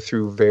 you go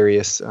through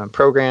various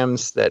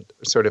programs that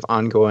are sort of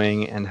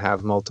ongoing and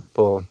have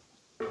multiple,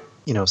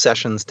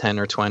 sessions, 10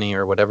 or 20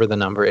 or whatever the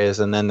number is.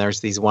 And then there's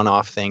these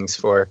one-off things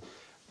for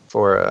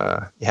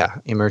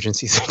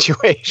emergency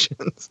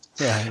situations.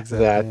 Yeah,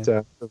 exactly.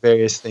 That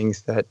various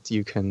things that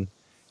you can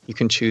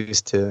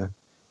choose to,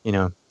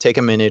 take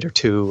a minute or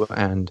two,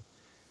 and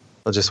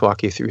they'll just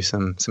walk you through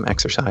some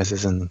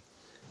exercises, and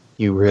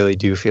you really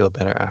do feel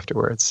better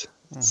afterwards.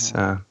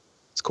 Mm-hmm.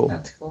 It's cool.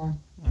 That's cool.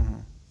 Mm-hmm.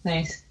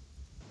 Nice.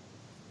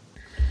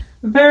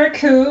 Very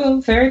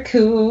cool. Very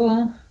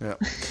cool. Yeah.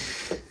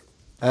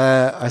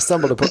 I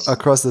stumbled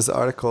across this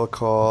article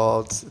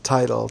titled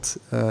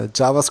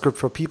 "JavaScript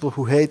for People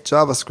Who Hate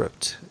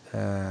JavaScript,"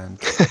 and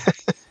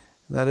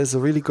that is a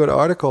really good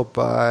article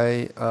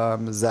by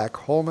Zach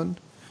Holman,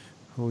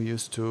 who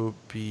used to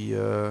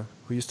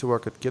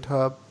work at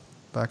GitHub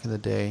back in the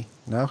day.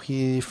 Now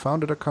he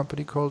founded a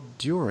company called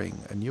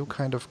During, a new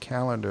kind of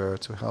calendar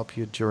to help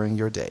you during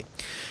your day.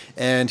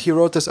 And he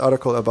wrote this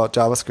article about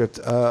JavaScript,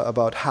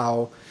 about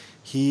how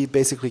he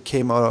basically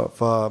came out of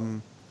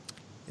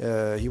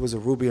he was a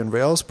Ruby on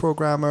Rails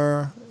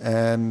programmer,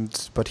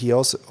 but he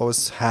also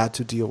always had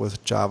to deal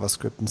with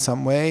JavaScript in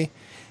some way.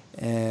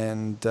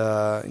 And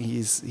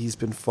he's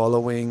been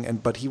following,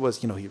 but he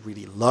was, he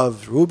really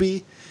loved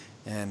Ruby,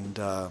 and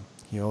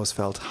he always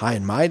felt high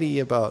and mighty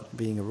about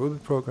being a Ruby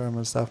programmer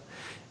and stuff.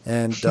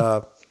 And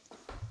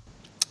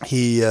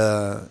he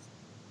saw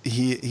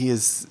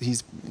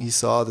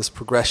this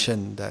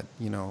progression that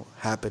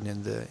happened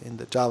in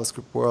the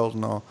JavaScript world,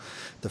 and all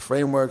the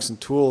frameworks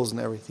and tools and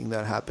everything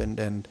that happened,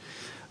 and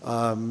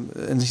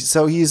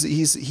so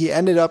he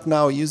ended up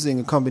now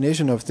using a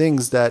combination of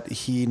things that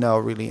he now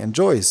really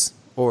enjoys,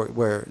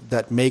 or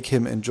that make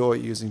him enjoy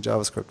using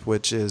JavaScript,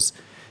 which is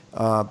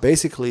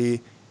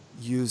basically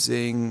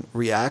using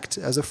React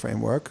as a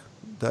framework.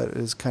 That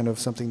is kind of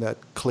something that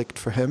clicked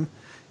for him,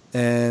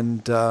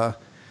 and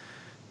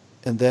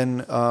then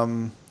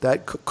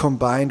that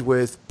combined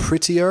with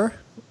Prettier,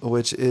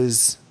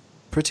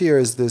 Prettier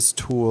is this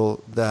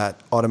tool that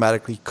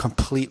automatically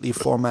completely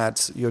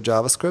formats your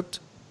JavaScript,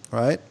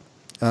 right?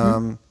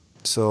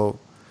 So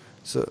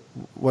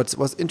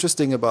what's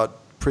interesting about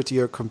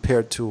Prettier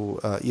compared to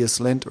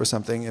ESLint or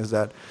something is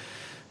that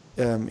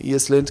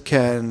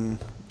ESLint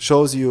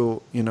shows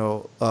you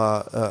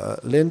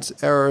lint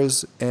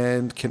errors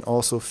and can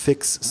also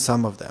fix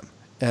some of them.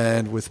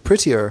 And with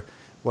Prettier,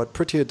 what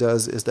Prettier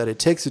does is that it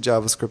takes the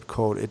JavaScript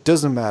code. It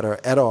doesn't matter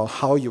at all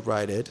how you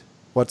write it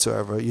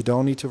whatsoever. You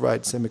don't need to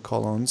write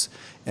semicolons,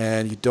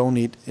 and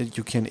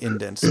you can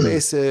indent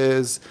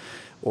spaces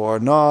or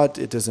not.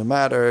 It doesn't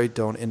matter.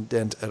 Don't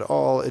indent at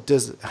all. It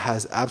doesn't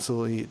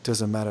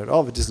matter at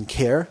all. It doesn't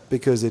care,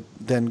 because it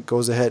then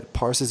goes ahead,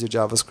 parses your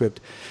JavaScript,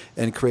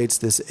 and creates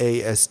this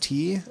AST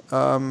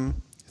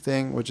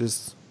thing, which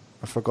is,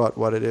 I forgot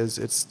what it is.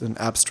 It's an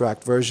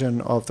abstract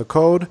version of the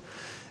code.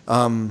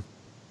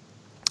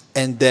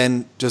 And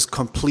then just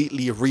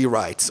completely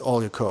rewrites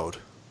all your code.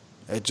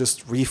 It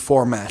just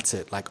reformats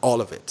it, like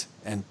all of it,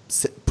 and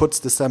puts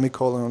the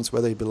semicolons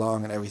where they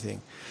belong and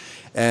everything.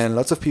 And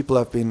lots of people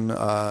have been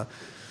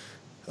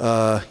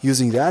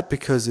using that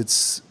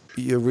because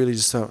you really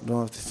just don't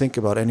have to think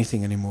about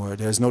anything anymore.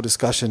 There's no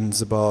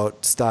discussions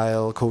about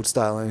style, code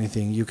style, or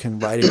anything. You can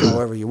write it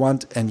however you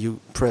want, and you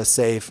press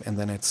save, and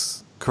then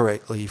it's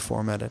correctly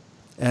formatted.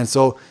 And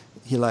so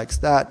he likes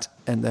that.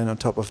 And then on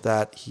top of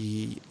that,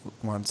 he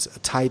wants a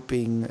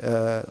typing,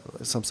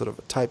 some sort of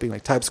a typing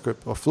like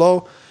TypeScript or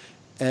Flow.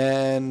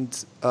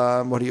 And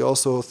what he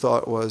also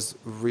thought was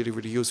really,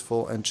 really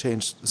useful and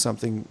changed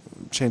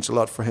a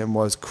lot for him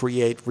was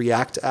Create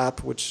React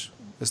App, which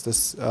is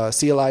this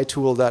CLI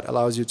tool that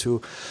allows you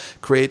to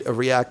create a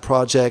React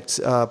project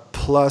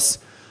plus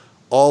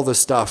all the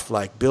stuff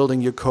like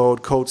building your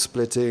code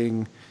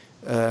splitting,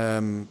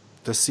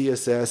 the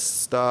CSS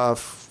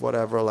stuff,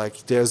 whatever.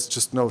 Like, there's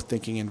just no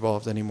thinking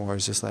involved anymore.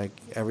 It's just like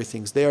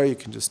everything's there. You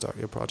can just start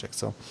your project.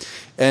 So,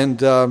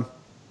 and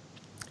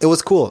it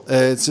was cool.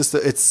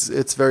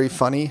 It's very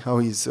funny how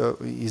he's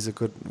a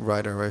good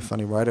writer, very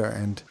funny writer,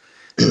 and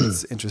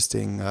it's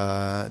interesting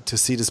to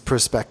see this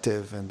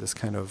perspective and this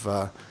kind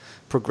of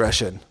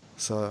progression.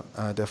 So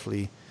I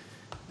definitely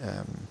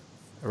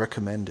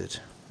recommend it.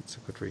 It's a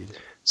good read.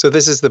 So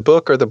this is the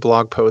book or the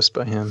blog post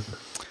by him?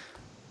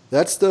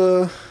 That's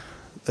the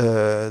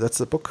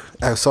book.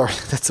 Oh, sorry,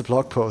 that's a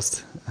blog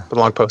post.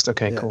 Blog post.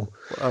 Okay, yeah. Cool.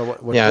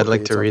 What I'd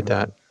like to read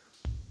that.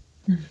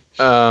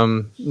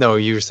 No,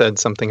 you said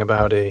something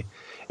about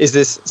is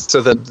this,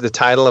 so the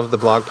title of the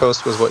blog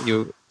post was what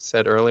you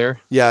said earlier?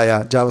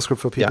 Yeah. JavaScript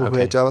for people who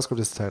hate JavaScript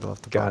is the title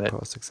of the blog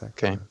post,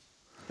 exactly. Okay.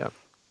 Yep.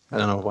 I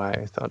don't know why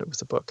I thought it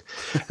was a book.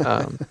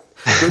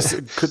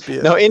 Could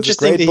be no,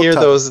 interesting to hear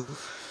those.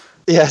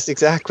 Yes,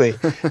 exactly.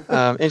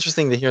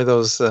 Interesting to hear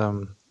those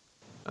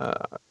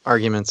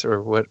arguments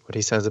or what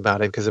he says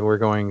about it, because we're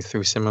going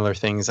through similar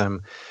things.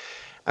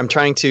 I'm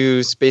trying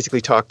to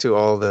basically talk to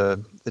all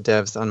the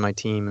devs on my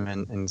team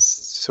and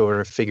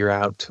sort of figure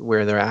out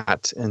where they're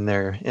at in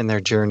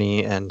their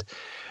journey and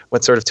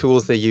what sort of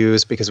tools they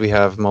use, because we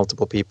have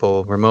multiple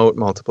people remote,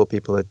 multiple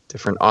people at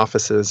different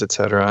offices,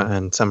 etc.,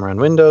 and some are on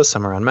Windows,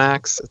 some are on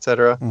Macs,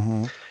 etc.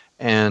 Mm-hmm.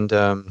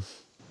 And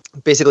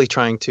basically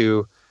trying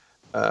to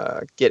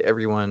get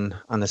everyone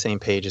on the same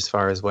page as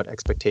far as what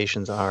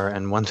expectations are.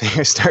 And one thing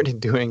I started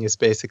doing is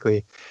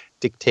basically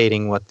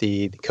dictating what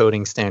the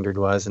coding standard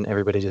was, and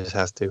everybody just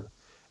has to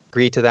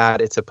agree to that.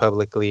 It's a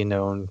publicly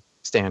known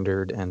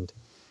standard, and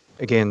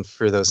again,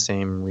 for those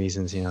same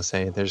reasons,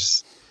 say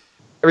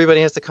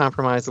everybody has to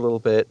compromise a little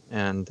bit,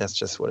 and that's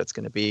just what it's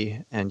going to be.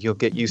 And you'll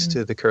get used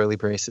to the curly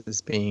braces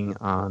being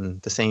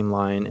on the same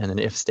line and an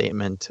if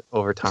statement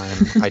over time.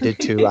 I did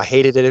too. I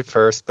hated it at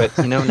first, but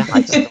now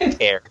I just don't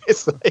care.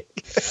 It's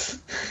like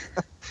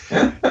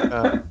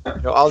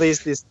all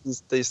these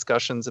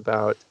discussions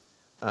about.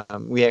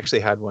 We actually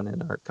had one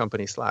in our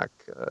company Slack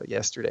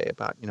yesterday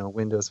about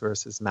Windows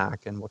versus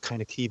Mac and what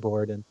kind of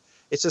keyboard, and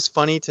it's just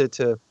funny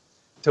to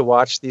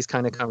watch these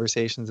kind of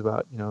conversations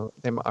about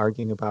them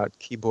arguing about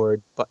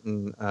keyboard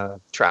button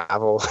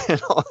travel and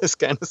all this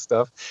kind of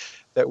stuff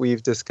that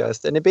we've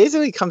discussed. And it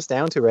basically comes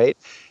down to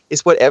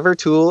is whatever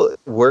tool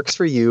works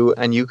for you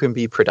and you can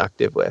be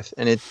productive with,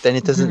 and it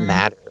doesn't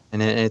matter.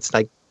 And it's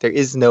like there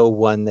is no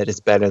one that is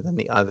better than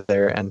the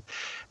other. And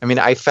I mean,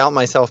 I felt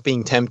myself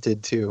being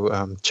tempted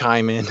to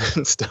chime in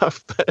and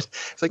stuff, but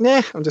it's like,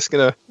 nah, I'm just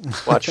gonna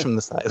watch from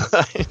the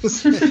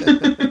sidelines.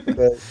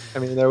 But, I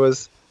mean, there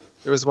was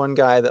one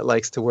guy that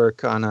likes to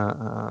work on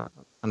a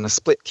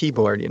split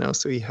keyboard,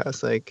 so he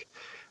has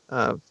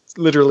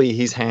literally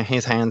his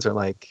hands are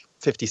like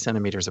 50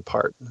 centimeters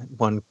apart.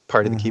 One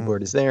part of the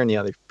keyboard is there and the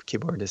other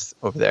keyboard is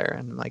over there.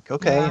 And I'm like,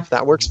 okay, if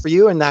that works for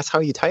you and that's how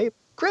you type,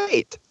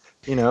 great.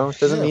 It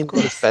doesn't mean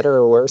that it's better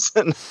or worse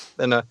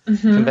than a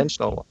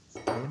conventional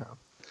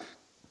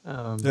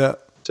one.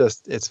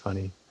 Just it's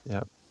funny.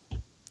 Yeah.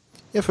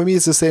 Yeah, for me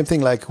it's the same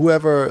thing. Like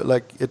whoever,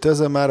 like it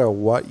doesn't matter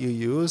what you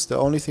use. The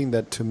only thing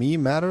that to me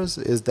matters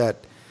is that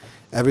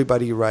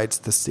everybody writes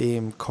the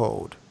same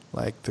code.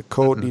 Like the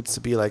code needs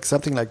to be like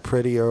something like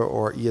Prettier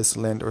or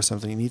ESLint or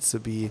something. It needs to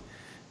be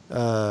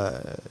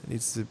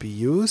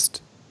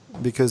used,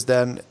 because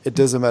then it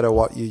doesn't matter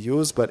what you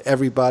use, but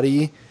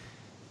everybody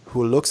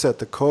who looks at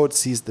the code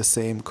sees the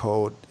same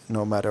code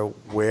no matter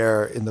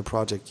where in the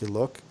project you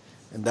look.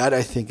 And that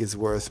I think is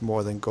worth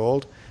more than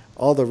gold.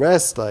 All the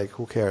rest, like,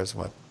 who cares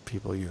what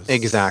people use?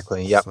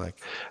 Exactly. It's Yep. like,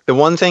 The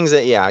one things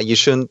that you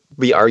shouldn't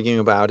be arguing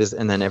about is,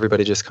 and then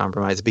everybody just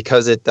compromise,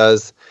 because it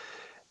does.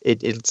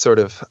 It sort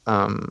of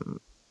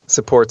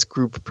supports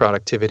group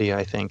productivity,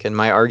 I think. And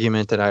my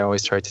argument that I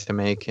always try to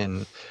make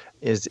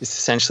is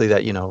essentially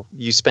that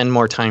you spend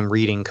more time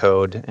reading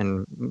code,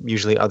 and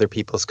usually other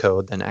people's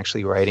code, than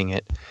actually writing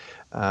it.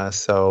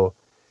 So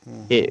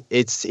it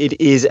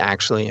is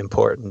actually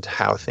important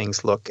how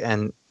things look,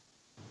 and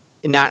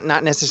not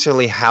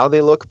necessarily how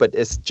they look, but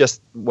it's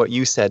just what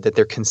you said, that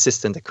they're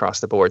consistent across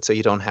the board, so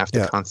you don't have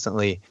to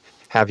constantly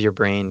have your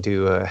brain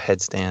do a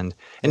headstand.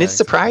 And it's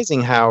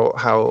surprising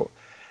how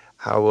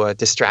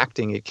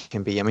distracting it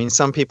can be. I mean,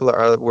 some people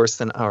are worse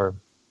than or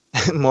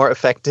more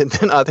affected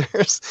than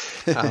others.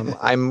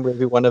 I'm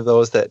really one of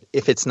those that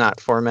if it's not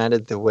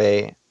formatted the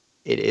way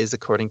it is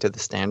according to the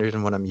standard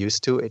and what I'm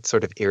used to, it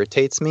sort of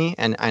irritates me,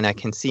 and I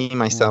can see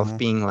myself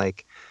being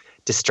like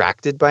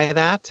distracted by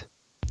that.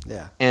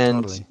 yeah.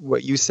 And Totally.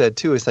 what you said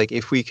too is like,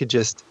 if we could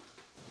just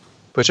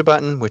push a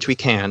button, which we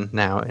can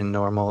now in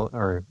normal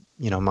or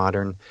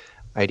modern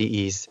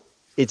IDEs,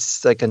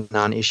 it's like a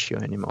non-issue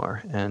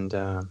anymore. And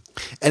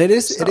And it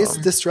is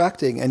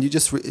distracting, and you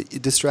just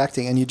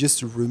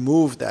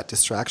remove that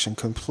distraction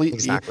completely.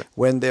 Exactly.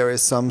 When there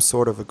is some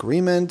sort of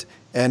agreement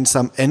and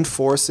some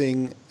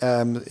enforcing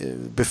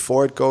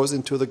before it goes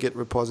into the Git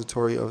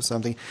repository or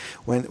something.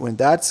 When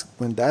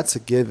that's a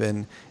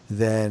given,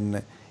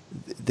 then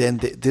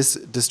this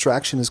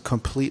distraction is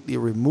completely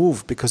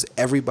removed, because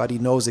everybody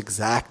knows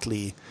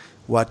exactly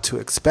what to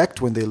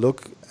expect when they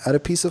look at a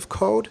piece of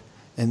code.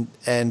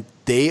 And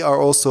they are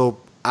also,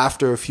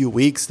 after a few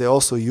weeks, they're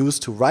also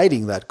used to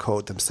writing that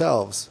code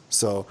themselves.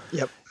 So,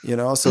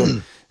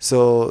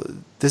 so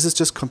this is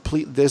just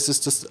complete. This is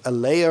just a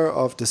layer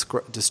of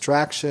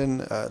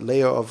distraction, a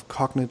layer of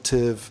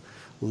cognitive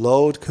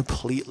load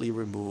completely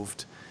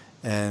removed.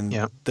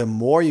 And the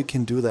more you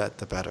can do that,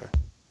 the better.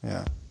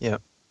 Yeah. Yeah.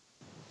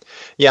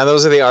 Yeah,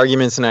 those are the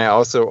arguments, and I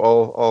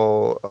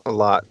also a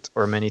lot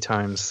or many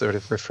times sort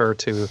of refer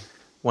to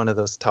one of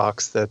those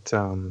talks that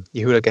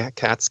Yehuda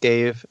Katz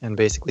gave, and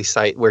basically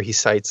he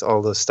cites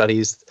all those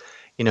studies,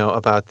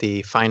 about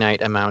the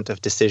finite amount of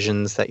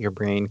decisions that your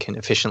brain can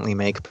efficiently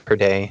make per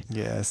day.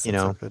 Yes,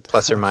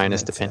 plus or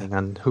minus depending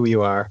on who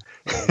you are.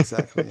 Yeah,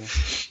 exactly.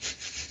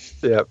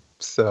 Yep.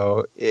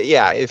 So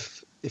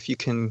if you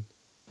can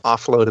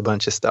offload a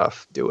bunch of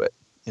stuff, do it.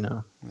 Yeah,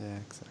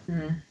 exactly.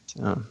 Mm-hmm.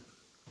 So,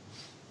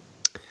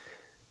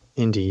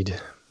 indeed.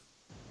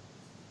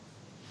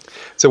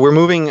 So we're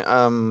moving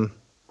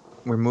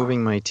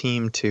my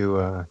team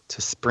to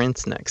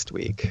sprints next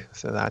week,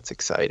 so that's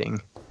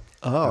exciting.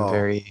 Oh. I'm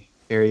very,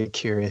 very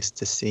curious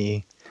to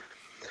see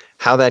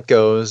how that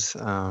goes.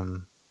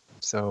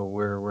 So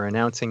we're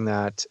announcing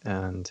that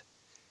and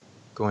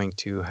going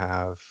to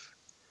have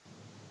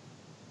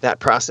that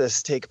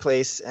process take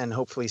place, and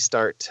hopefully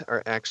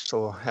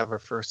have our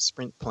first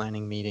sprint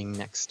planning meeting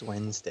next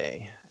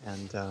Wednesday.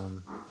 And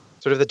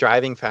sort of the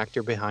driving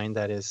factor behind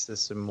that is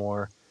some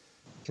more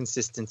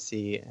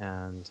consistency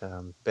and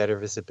better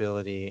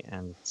visibility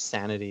and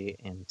sanity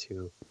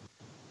into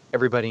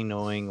everybody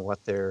knowing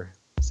what they're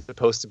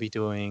supposed to be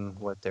doing,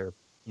 what their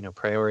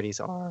priorities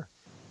are,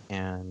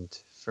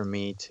 and for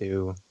me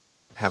to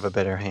have a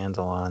better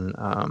handle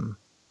on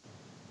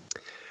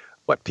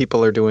what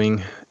people are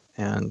doing.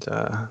 And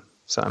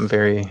so I'm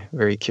very,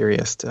 very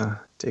curious to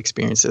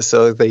experience this.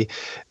 So the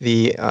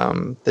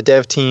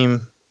dev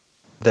team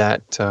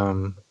that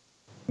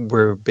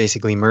we're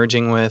basically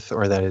merging with,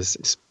 or that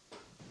is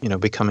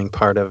becoming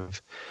part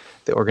of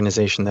the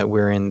organization that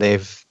we're in,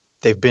 they've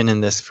been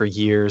in this for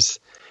years.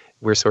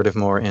 We're sort of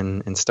more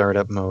in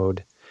startup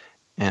mode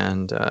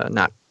and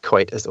not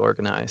quite as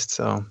organized.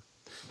 So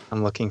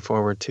I'm looking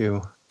forward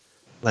to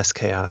less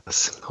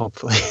chaos,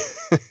 hopefully.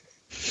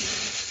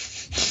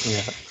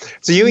 Yeah.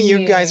 So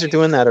you guys are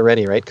doing that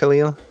already, right,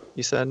 Khalil?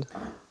 You said?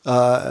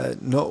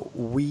 No,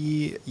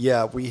 we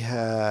have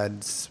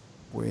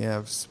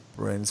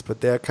sprints, but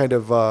they're kind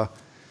of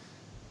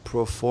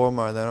pro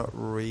forma. They're not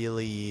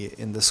really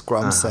in the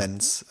Scrum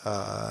sense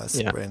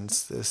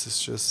sprints. Yeah. This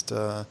is just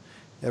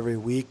every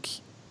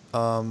week.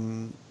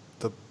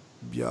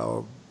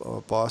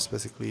 Our boss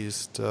basically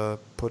just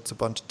puts a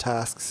bunch of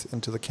tasks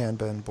into the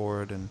Kanban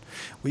board, and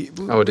we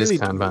really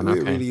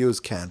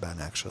use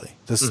Kanban actually.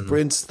 The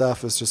sprint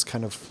stuff is just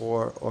kind of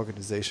for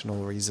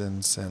organizational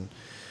reasons and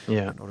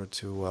in order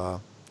to I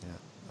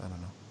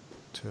don't know,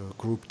 to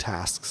group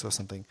tasks or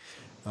something.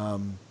 We're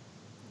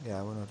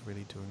not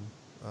really doing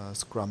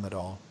Scrum at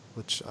all,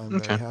 which I'm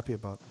very happy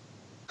about.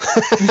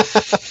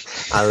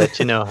 I'll let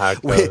you know how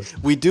it we goes.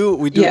 we do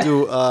Yeah.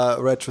 do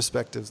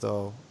retrospectives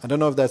though. I don't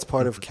know if that's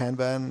part of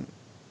Kanban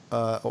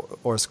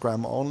or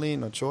Scrum only.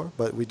 Not sure,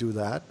 but we do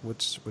that,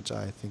 which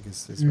I think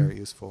is very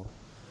useful.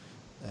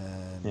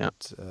 And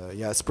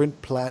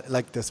sprint plan,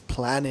 like this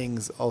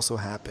plannings also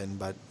happen,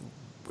 but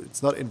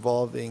it's not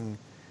involving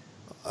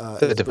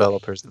The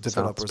developers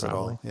developers at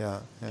all. probably. Yeah,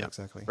 Yeah.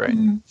 exactly. Right.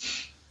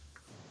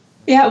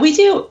 Yeah, we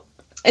do.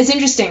 It's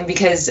interesting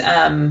because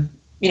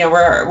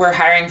we're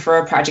hiring for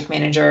a project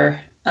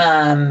manager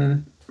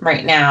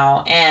right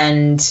now,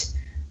 and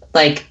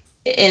like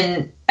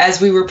as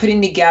we were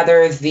putting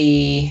together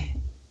the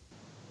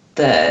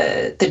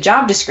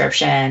job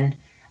description,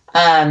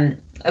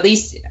 at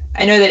least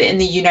I know that in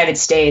the United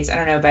States, I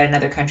don't know about in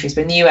other countries,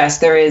 but in the U.S.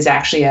 there is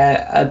actually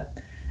a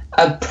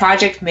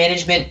project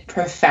management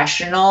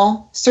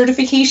professional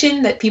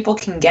certification that people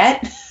can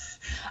get.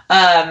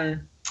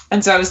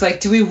 And so I was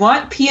like, do we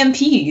want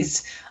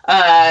PMPs,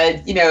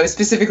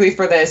 specifically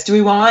for this? Do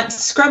we want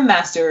Scrum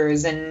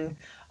Masters and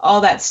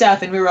all that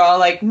stuff? And we were all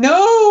like,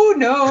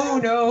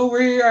 no,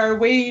 we are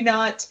way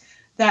not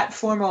that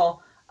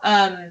formal.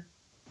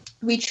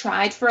 We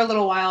tried for a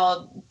little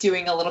while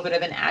doing a little bit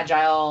of an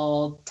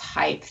agile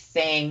type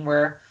thing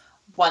where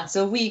once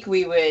a week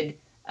we would,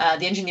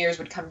 the engineers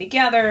would come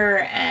together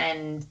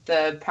and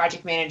the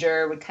project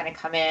manager would kind of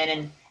come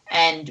in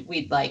and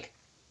we'd like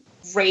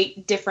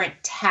rate different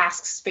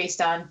tasks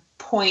based on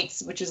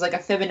points, which is like a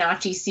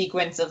Fibonacci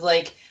sequence of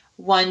like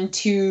 1,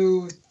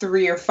 2,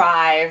 3, or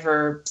 5,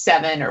 or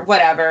 7, or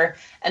whatever.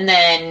 And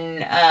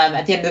then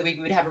at the end of the week,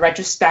 we would have a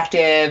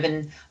retrospective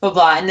and blah,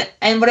 blah.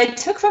 And what I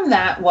took from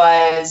that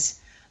was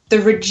the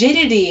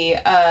rigidity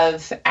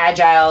of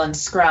Agile and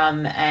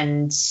Scrum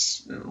and,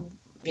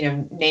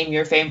 name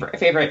your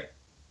favorite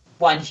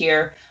one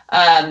here,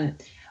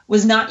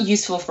 was not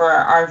useful for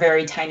our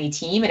very tiny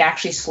team. It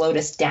actually slowed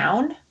us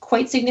down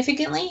quite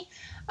significantly.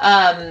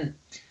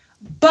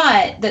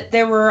 But that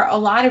there were a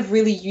lot of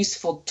really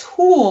useful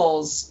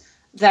tools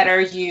that are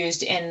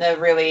used in the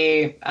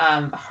really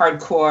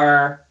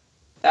hardcore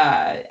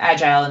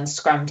Agile and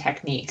Scrum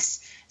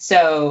techniques.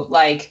 So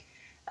like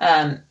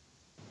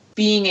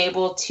being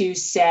able to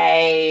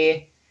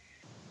say,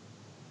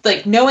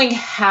 like knowing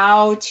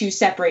how to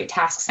separate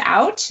tasks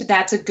out,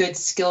 that's a good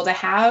skill to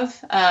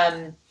have.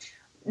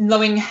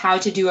 Knowing how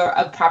to do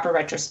a proper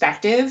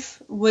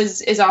retrospective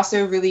is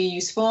also really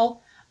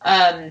useful.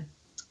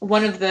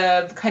 One of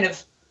the kind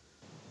of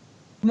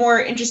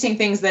more interesting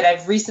things that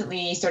I've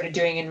recently started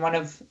doing in one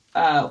of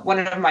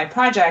my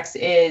projects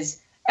is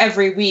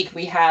every week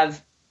we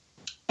have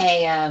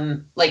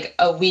a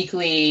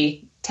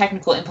weekly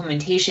technical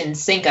implementation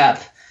sync up,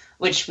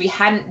 which we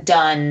hadn't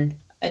done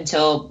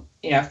until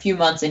a few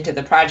months into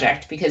the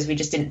project because we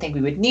just didn't think we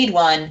would need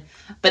one.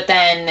 But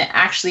then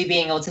actually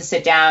being able to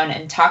sit down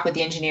and talk with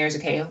the engineers,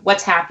 okay,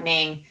 what's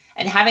happening,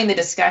 and having the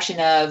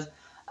discussion of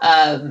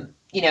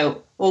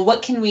well,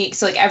 what can we,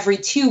 so like every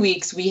 2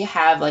 weeks we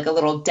have like a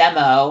little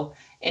demo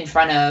in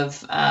front of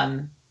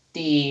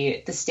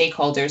the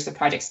stakeholders, the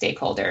project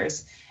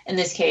stakeholders. In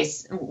this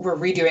case, we're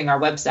redoing our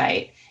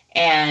website.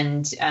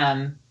 And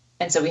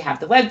so we have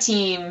the web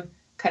team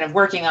kind of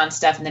working on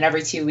stuff. And then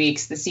every 2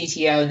 weeks, the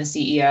CTO and the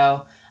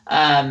CEO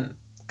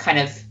kind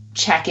of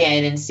check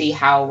in and see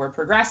how we're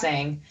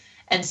progressing.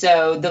 And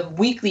so the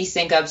weekly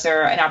sync ups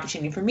are an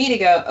opportunity for me to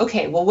go,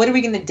 okay, well, what are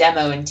we going to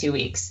demo in 2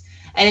 weeks?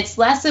 And it's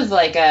less of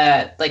like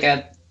a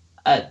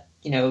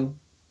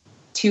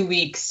 2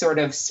 week sort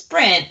of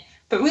sprint,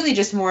 but really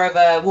just more of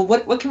a, well,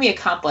 what can we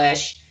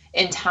accomplish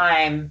in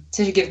time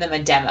to give them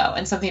a demo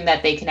and something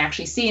that they can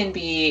actually see and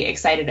be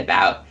excited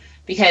about?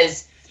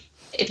 Because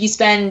if you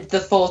spend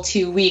the full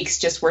 2 weeks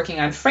just working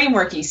on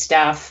frameworky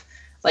stuff,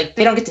 like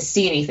they don't get to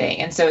see anything.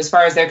 And so as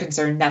far as they're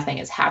concerned, nothing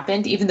has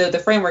happened, even though the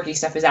frameworky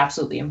stuff is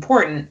absolutely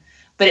important.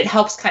 But it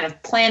helps kind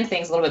of plan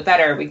things a little bit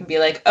better. We can be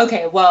like,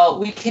 okay, well,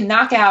 we can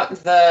knock out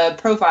the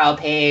profile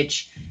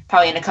page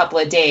probably in a couple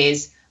of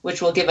days,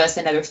 which will give us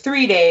another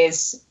 3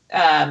 days,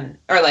 or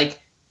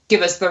like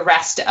give us the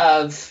rest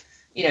of,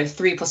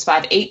 3 +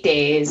 5, 8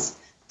 days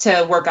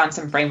to work on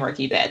some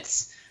frameworky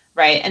bits,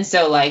 right? And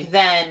so like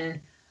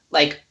then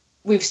like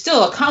we've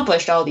still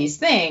accomplished all these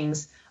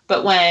things,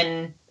 but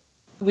when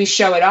we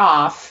show it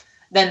off,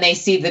 then they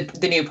see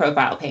the new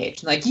profile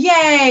page. Like,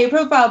 yay,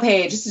 profile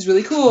page. This is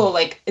really cool.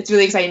 Like, it's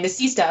really exciting to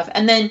see stuff.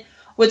 And then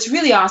what's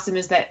really awesome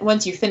is that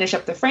once you finish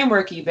up the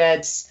frameworky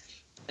bits,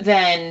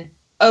 then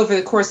over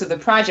the course of the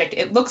project,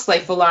 it looks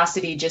like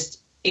velocity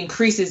just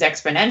increases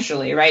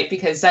exponentially, right?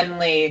 Because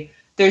suddenly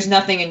there's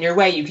nothing in your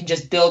way. You can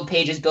just build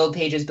pages.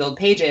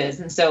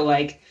 And so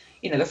like,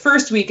 the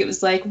first week it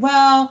was like,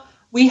 well,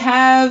 we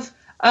have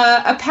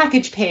a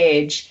package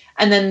page.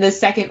 And then the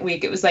second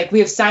week it was like, we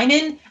have sign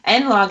in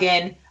and log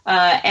in,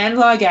 and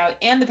log out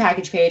and the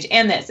package page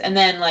and this. And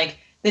then like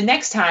the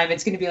next time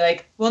it's going to be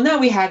like, well, no,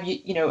 we have,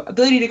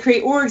 ability to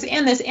create orgs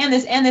and this and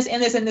this and this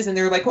and this and this. And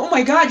they're like, oh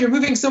my God, you're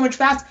moving so much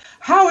fast.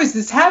 How is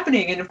this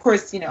happening? And of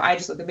course, I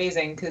just look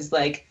amazing because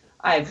like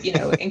I've,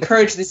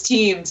 encouraged this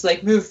team to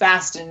like move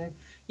fast and,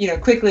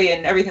 quickly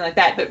and everything like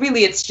that. But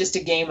really it's just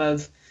a game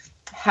of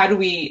how do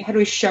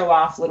we show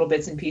off little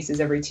bits and pieces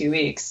every 2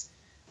 weeks?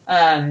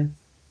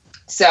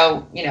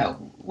 So,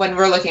 when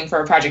we're looking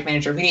for a project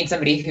manager, we need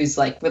somebody who's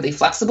like really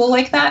flexible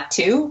like that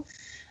too.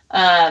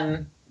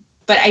 But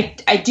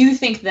I do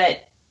think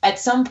that at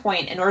some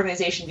point an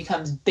organization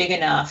becomes big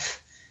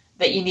enough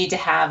that you need to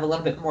have a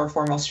little bit more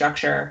formal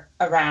structure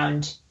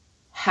around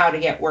how to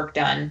get work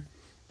done.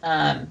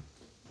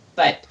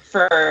 But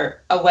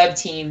for a web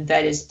team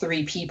that is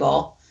 3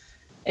 people,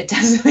 it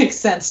doesn't make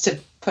sense to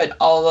put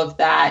all of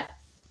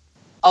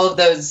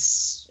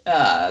those,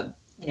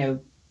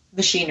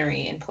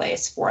 machinery in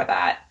place for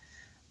that.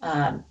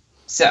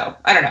 So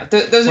I don't know.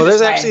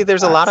 Those are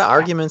there's a lot of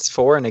arguments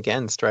for and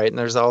against, right? And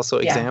there's also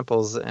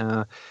examples.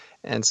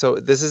 And so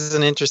this is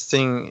an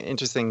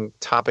interesting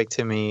topic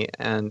to me.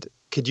 And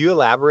could you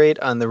elaborate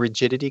on the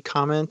rigidity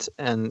comment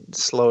and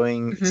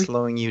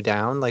slowing you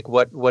down? Like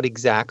what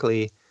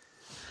exactly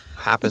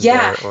happened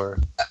there, or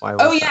why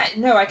was that?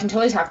 No, I can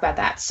totally talk about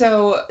that.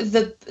 So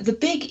the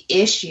big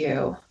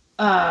issue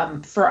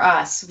for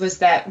us was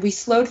that we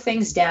slowed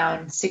things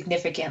down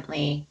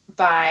significantly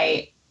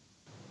by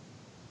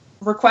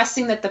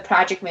requesting that the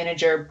project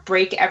manager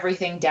break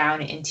everything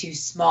down into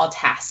small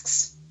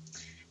tasks.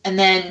 And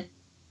then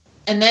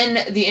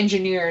the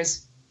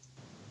engineers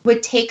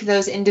would take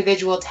those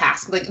individual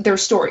tasks, like their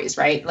stories,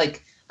 right?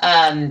 Like,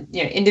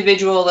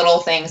 individual little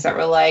things that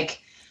were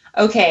like,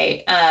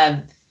 okay,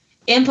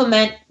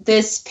 implement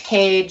this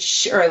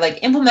page, or like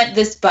implement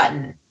this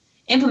button,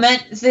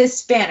 implement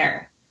this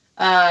banner,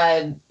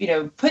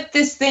 put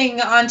this thing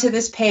onto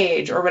this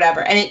page or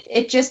whatever. And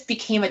it just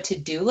became a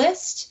to-do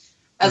list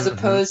as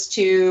opposed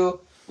to,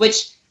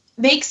 which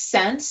makes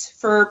sense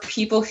for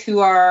people who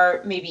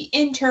are maybe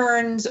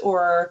interns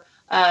or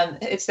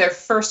it's their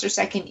first or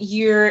second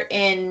year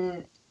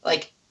in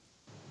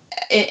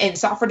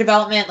software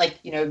development. Like,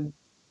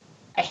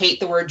 I hate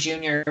the word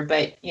junior,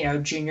 but,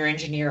 junior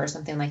engineer or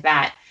something like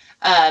that,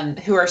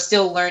 who are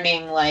still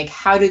learning, like,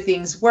 how do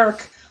things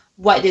work?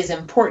 What is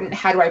important?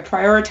 How do I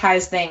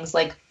prioritize things?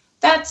 Like,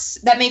 that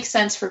makes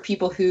sense for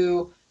people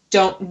who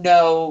don't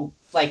know,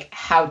 like,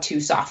 how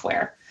to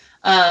software.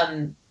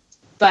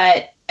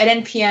 But at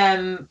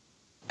NPM,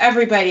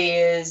 everybody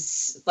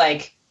is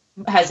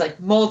has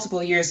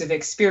multiple years of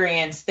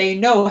experience. They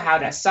know how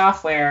to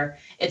software.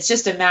 It's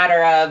just a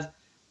matter of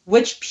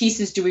which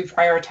pieces do we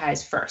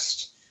prioritize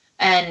first.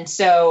 And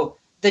so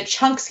the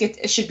chunks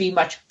should be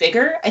much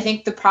bigger. I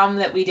think the problem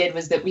that we did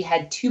was that we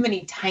had too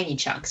many tiny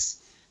chunks.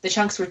 The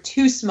chunks were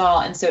too small,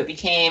 and so it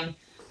became,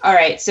 all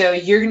right, so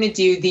you're going to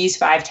do these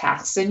 5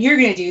 tasks, and you're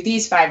going to do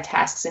these 5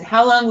 tasks, and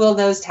how long will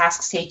those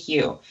tasks take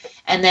you?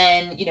 And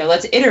then,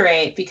 let's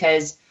iterate,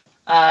 because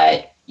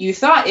you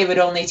thought it would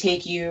only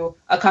take you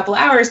a couple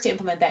hours to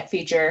implement that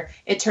feature.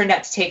 It turned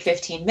out to take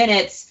 15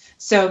 minutes,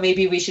 so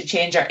maybe we should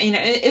change our,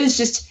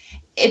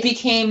 it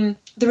became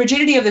the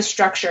rigidity of the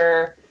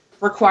structure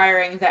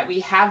requiring that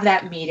we have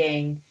that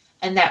meeting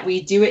and that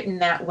we do it in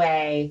that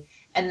way.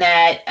 And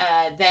that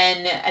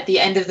then at the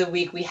end of the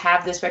week, we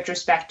have this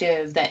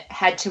retrospective that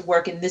had to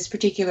work in this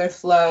particular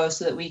flow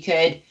so that we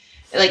could,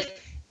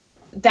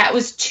 that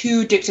was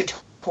too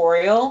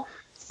dictatorial.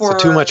 So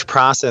too much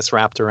process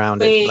wrapped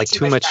around it, like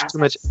too much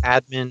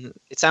admin.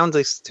 It sounds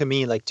like to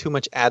me like too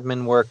much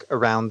admin work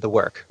around the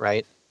work,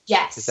 right?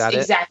 Yes, is that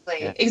exactly.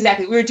 Yeah.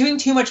 Exactly. We were doing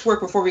too much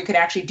work before we could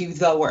actually do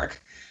the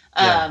work.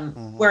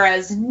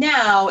 Whereas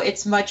now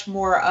it's much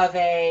more of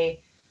a,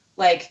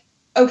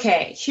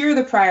 okay, here are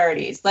the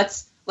priorities.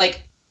 Let's,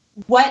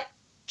 what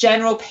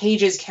general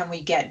pages can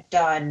we get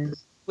done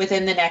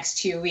within the next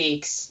 2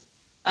 weeks?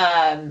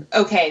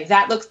 Okay,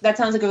 that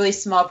sounds like a really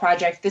small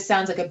project. This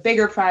sounds like a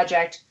bigger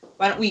project.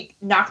 Why don't we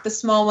knock the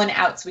small one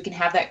out so we can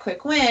have that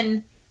quick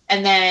win?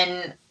 And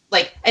then,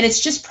 and it's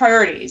just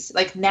priorities.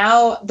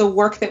 Now the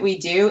work that we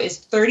do is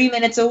 30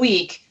 minutes a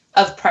week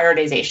of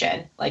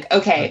prioritization.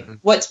 Okay,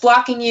 what's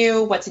blocking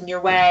you? What's in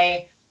your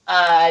way?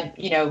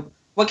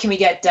 What can we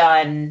get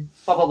done?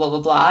 Blah, blah, blah,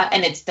 blah, blah.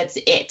 And that's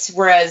it.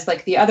 Whereas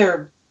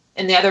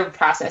in the other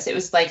process, it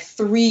was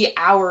 3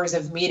 hours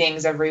of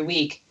meetings every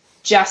week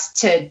just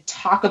to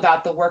talk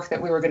about the work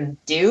that we were going to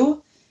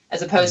do,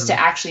 as opposed to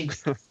actually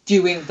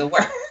doing the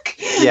work.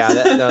 Yeah,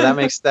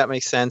 that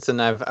makes sense.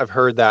 And I've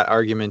heard that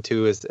argument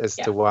too, as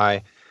to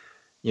why,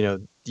 you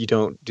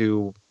don't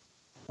do,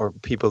 or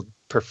people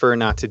prefer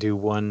not to do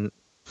one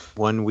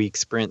week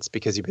sprints,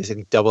 because you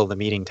basically double the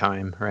meeting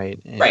time, right?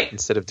 Right.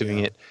 Instead of doing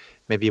it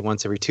maybe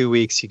once every 2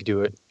 weeks, you could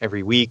do it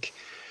every week.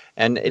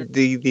 And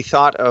the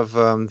thought of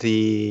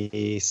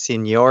the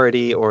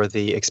seniority or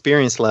the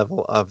experience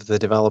level of the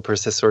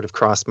developers has sort of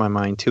crossed my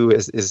mind too,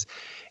 is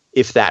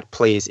if that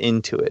plays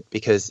into it,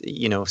 because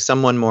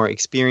someone more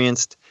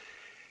experienced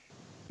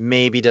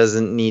maybe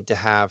doesn't need to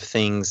have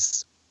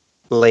things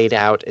laid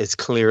out as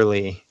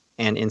clearly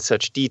and in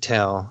such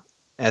detail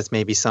as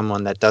maybe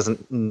someone that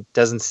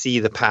doesn't see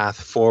the path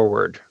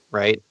forward,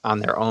 right, on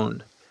their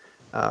own,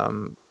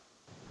 and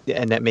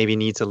that maybe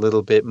needs a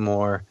little bit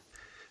more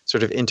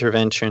sort of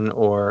intervention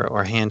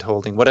or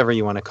hand-holding, whatever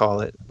you want to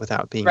call it,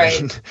 without being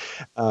right.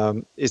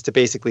 is to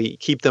basically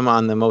keep them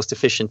on the most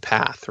efficient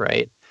path,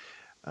 right?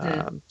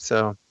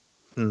 So,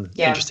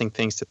 Yeah. interesting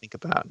things to think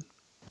about.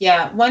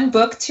 Yeah, one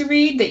book to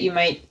read that you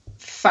might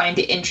find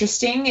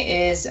interesting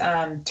is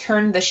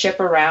Turn the Ship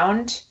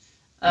Around.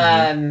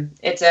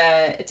 It's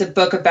a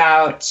book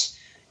about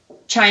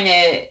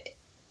China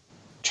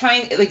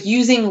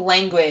using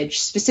language,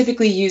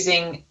 specifically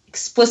using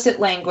explicit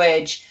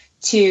language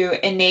to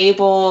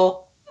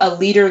enable a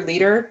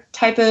leader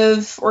type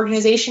of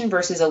organization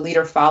versus a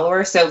leader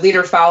follower. So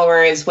leader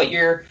follower is what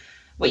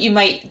you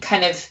might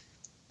kind of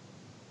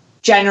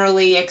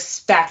generally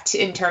expect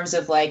in terms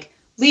of like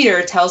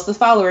leader tells the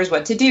followers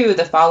what to do,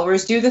 the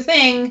followers do the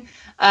thing.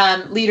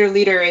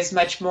 Leader is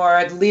much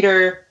more, the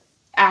leader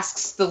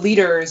asks the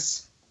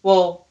leaders,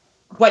 well,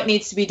 what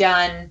needs to be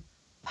done?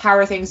 How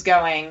are things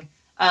going?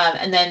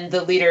 And then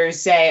the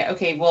leaders say,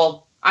 okay,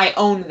 well, I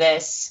own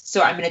this,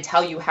 so I'm going to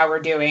tell you how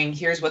we're doing.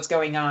 Here's what's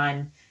going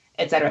on,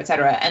 et cetera, et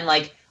cetera. And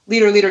like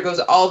leader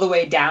goes all the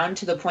way down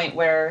to the point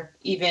where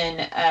even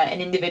an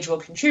individual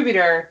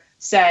contributor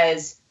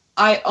says,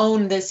 I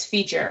own this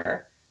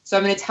feature. So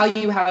I'm going to tell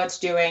you how it's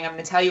doing. I'm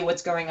going to tell you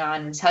what's going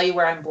on and tell you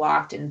where I'm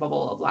blocked and blah,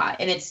 blah, blah, blah.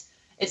 And it's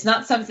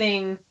not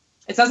something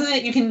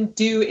that you can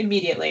do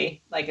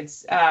immediately. Like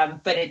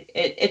but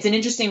it's an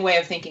interesting way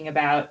of thinking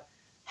about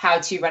how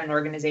to run an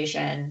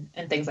organization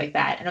and things like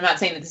that. And I'm not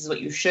saying that this is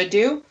what you should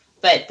do,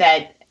 but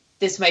that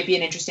this might be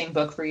an interesting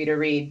book for you to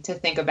read, to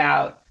think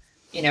about,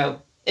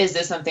 is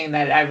this something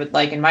that I would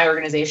like in my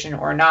organization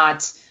or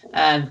not?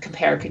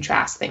 Compare,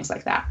 contrast, things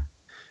like that.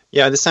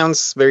 Yeah, this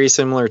sounds very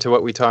similar to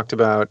what we talked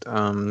about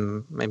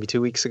maybe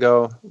 2 weeks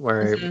ago,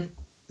 where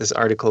this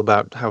article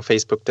about how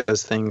Facebook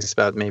does things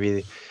about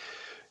maybe,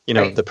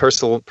 Right. the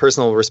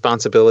personal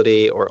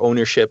responsibility or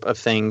ownership of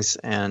things,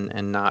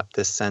 and not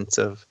this sense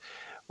of,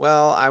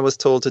 well, I was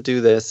told to do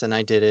this and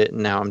I did it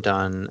and now I'm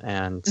done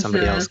and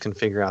somebody else can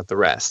figure out the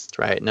rest,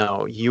 right?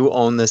 No, you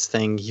own this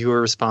thing. You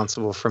are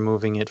responsible for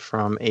moving it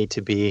from A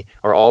to B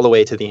or all the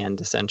way to the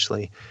end,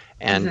 essentially,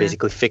 and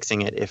basically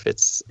fixing it if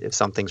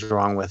something's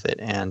wrong with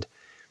it. And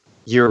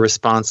you're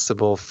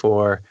responsible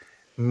for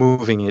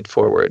moving it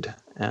forward.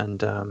 And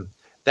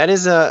that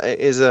is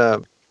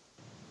a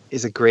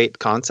great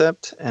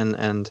concept.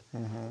 And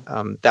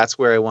that's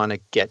where I want to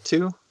get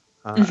to.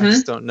 I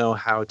just don't know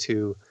how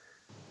to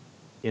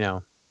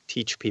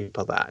teach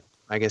people that.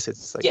 I guess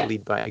it's like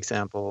lead by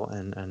example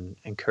and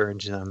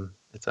encourage them,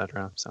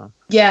 etc. So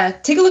yeah,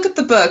 take a look at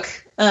the book.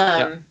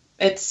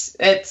 It's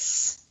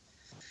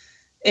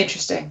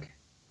interesting.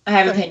 I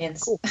have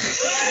opinions. Cool.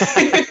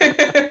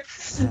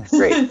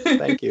 Great,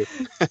 thank you.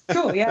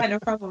 Cool. Yeah, no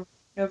problem.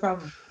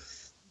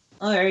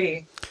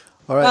 Alrighty.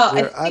 All right, Well,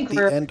 we're at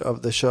the end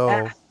of the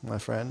show, my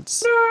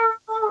friends.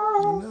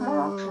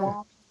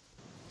 No.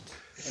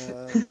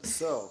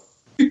 So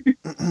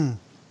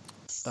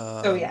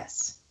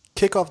yes.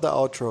 Kick off the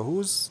outro.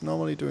 Who's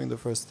normally doing the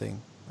first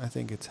thing? I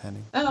think it's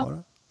Henning.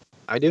 Oh.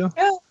 I do?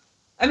 Yeah.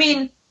 I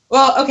mean,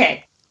 well,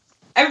 okay.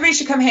 Everybody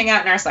should come hang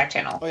out in our Slack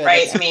channel,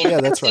 right? I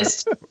mean, that's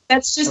right.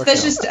 That's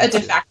just a de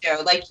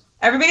facto. Like,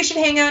 everybody should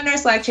hang out in our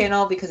Slack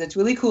channel because it's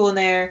really cool in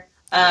there.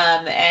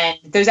 And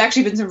there's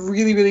actually been some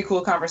really, really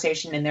cool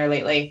conversation in there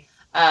lately,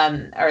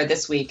 or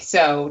this week.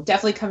 So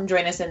definitely come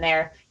join us in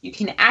there. You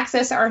can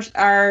access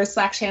our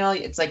Slack channel.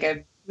 It's like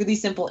a really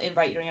simple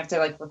invite. You don't have to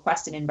like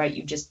request an invite.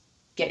 You just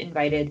get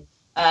invited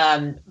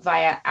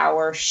via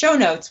our show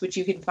notes, which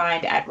you can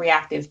find at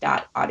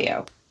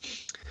reactive.audio.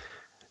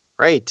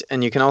 Right.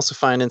 And you can also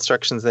find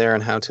instructions there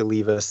on how to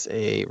leave us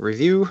a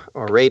review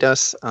or rate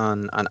us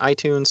on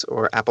iTunes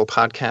or Apple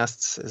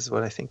Podcasts is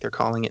what I think they're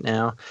calling it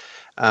now.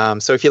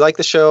 So if you like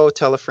the show,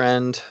 tell a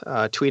friend,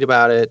 tweet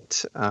about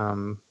it.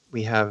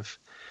 We have,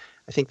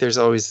 I think there's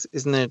always,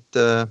 isn't it,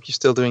 you're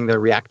still doing the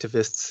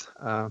Reactivists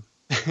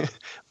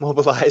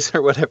Mobilize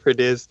or whatever it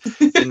is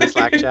in the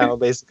Slack channel.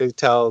 Basically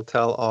tell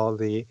all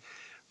the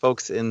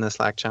folks in the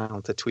Slack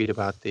channel to tweet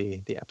about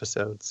the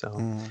episode.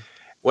 So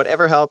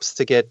whatever helps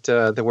to get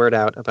the word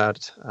out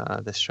about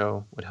this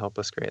show would help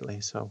us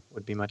greatly. So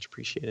would be much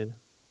appreciated.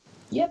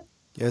 Yep.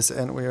 Yes,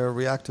 and we are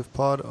Reactive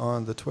Pod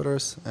on the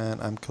Twitters,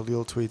 and I'm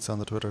Khalil Tweets on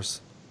the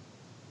Twitters.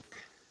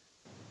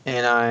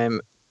 And I'm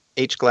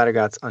H.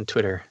 Glattergots on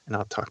Twitter, and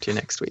I'll talk to you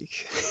next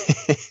week.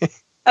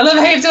 I love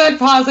how you have to like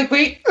pause, like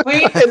wait.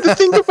 I had to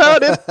think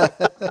about it.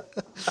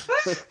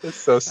 It's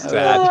so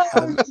sad.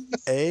 I'm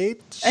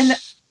H. And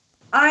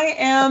I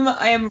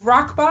am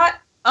Rockbot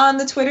on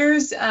the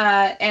Twitters,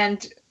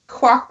 and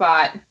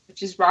Quackbot,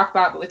 which is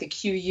Rockbot but with a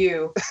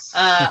QU,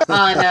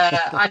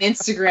 on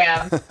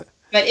Instagram.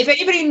 But if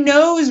anybody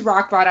knows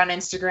Rockbot on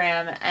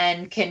Instagram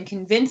and can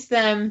convince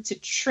them to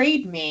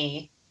trade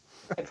me,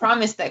 I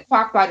promise that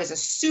Quackbot is a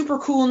super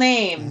cool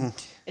name.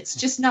 It's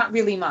just not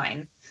really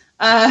mine.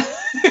 All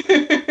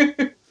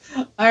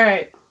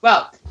right.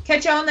 Well,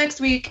 catch y'all next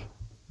week.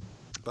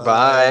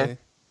 Bye.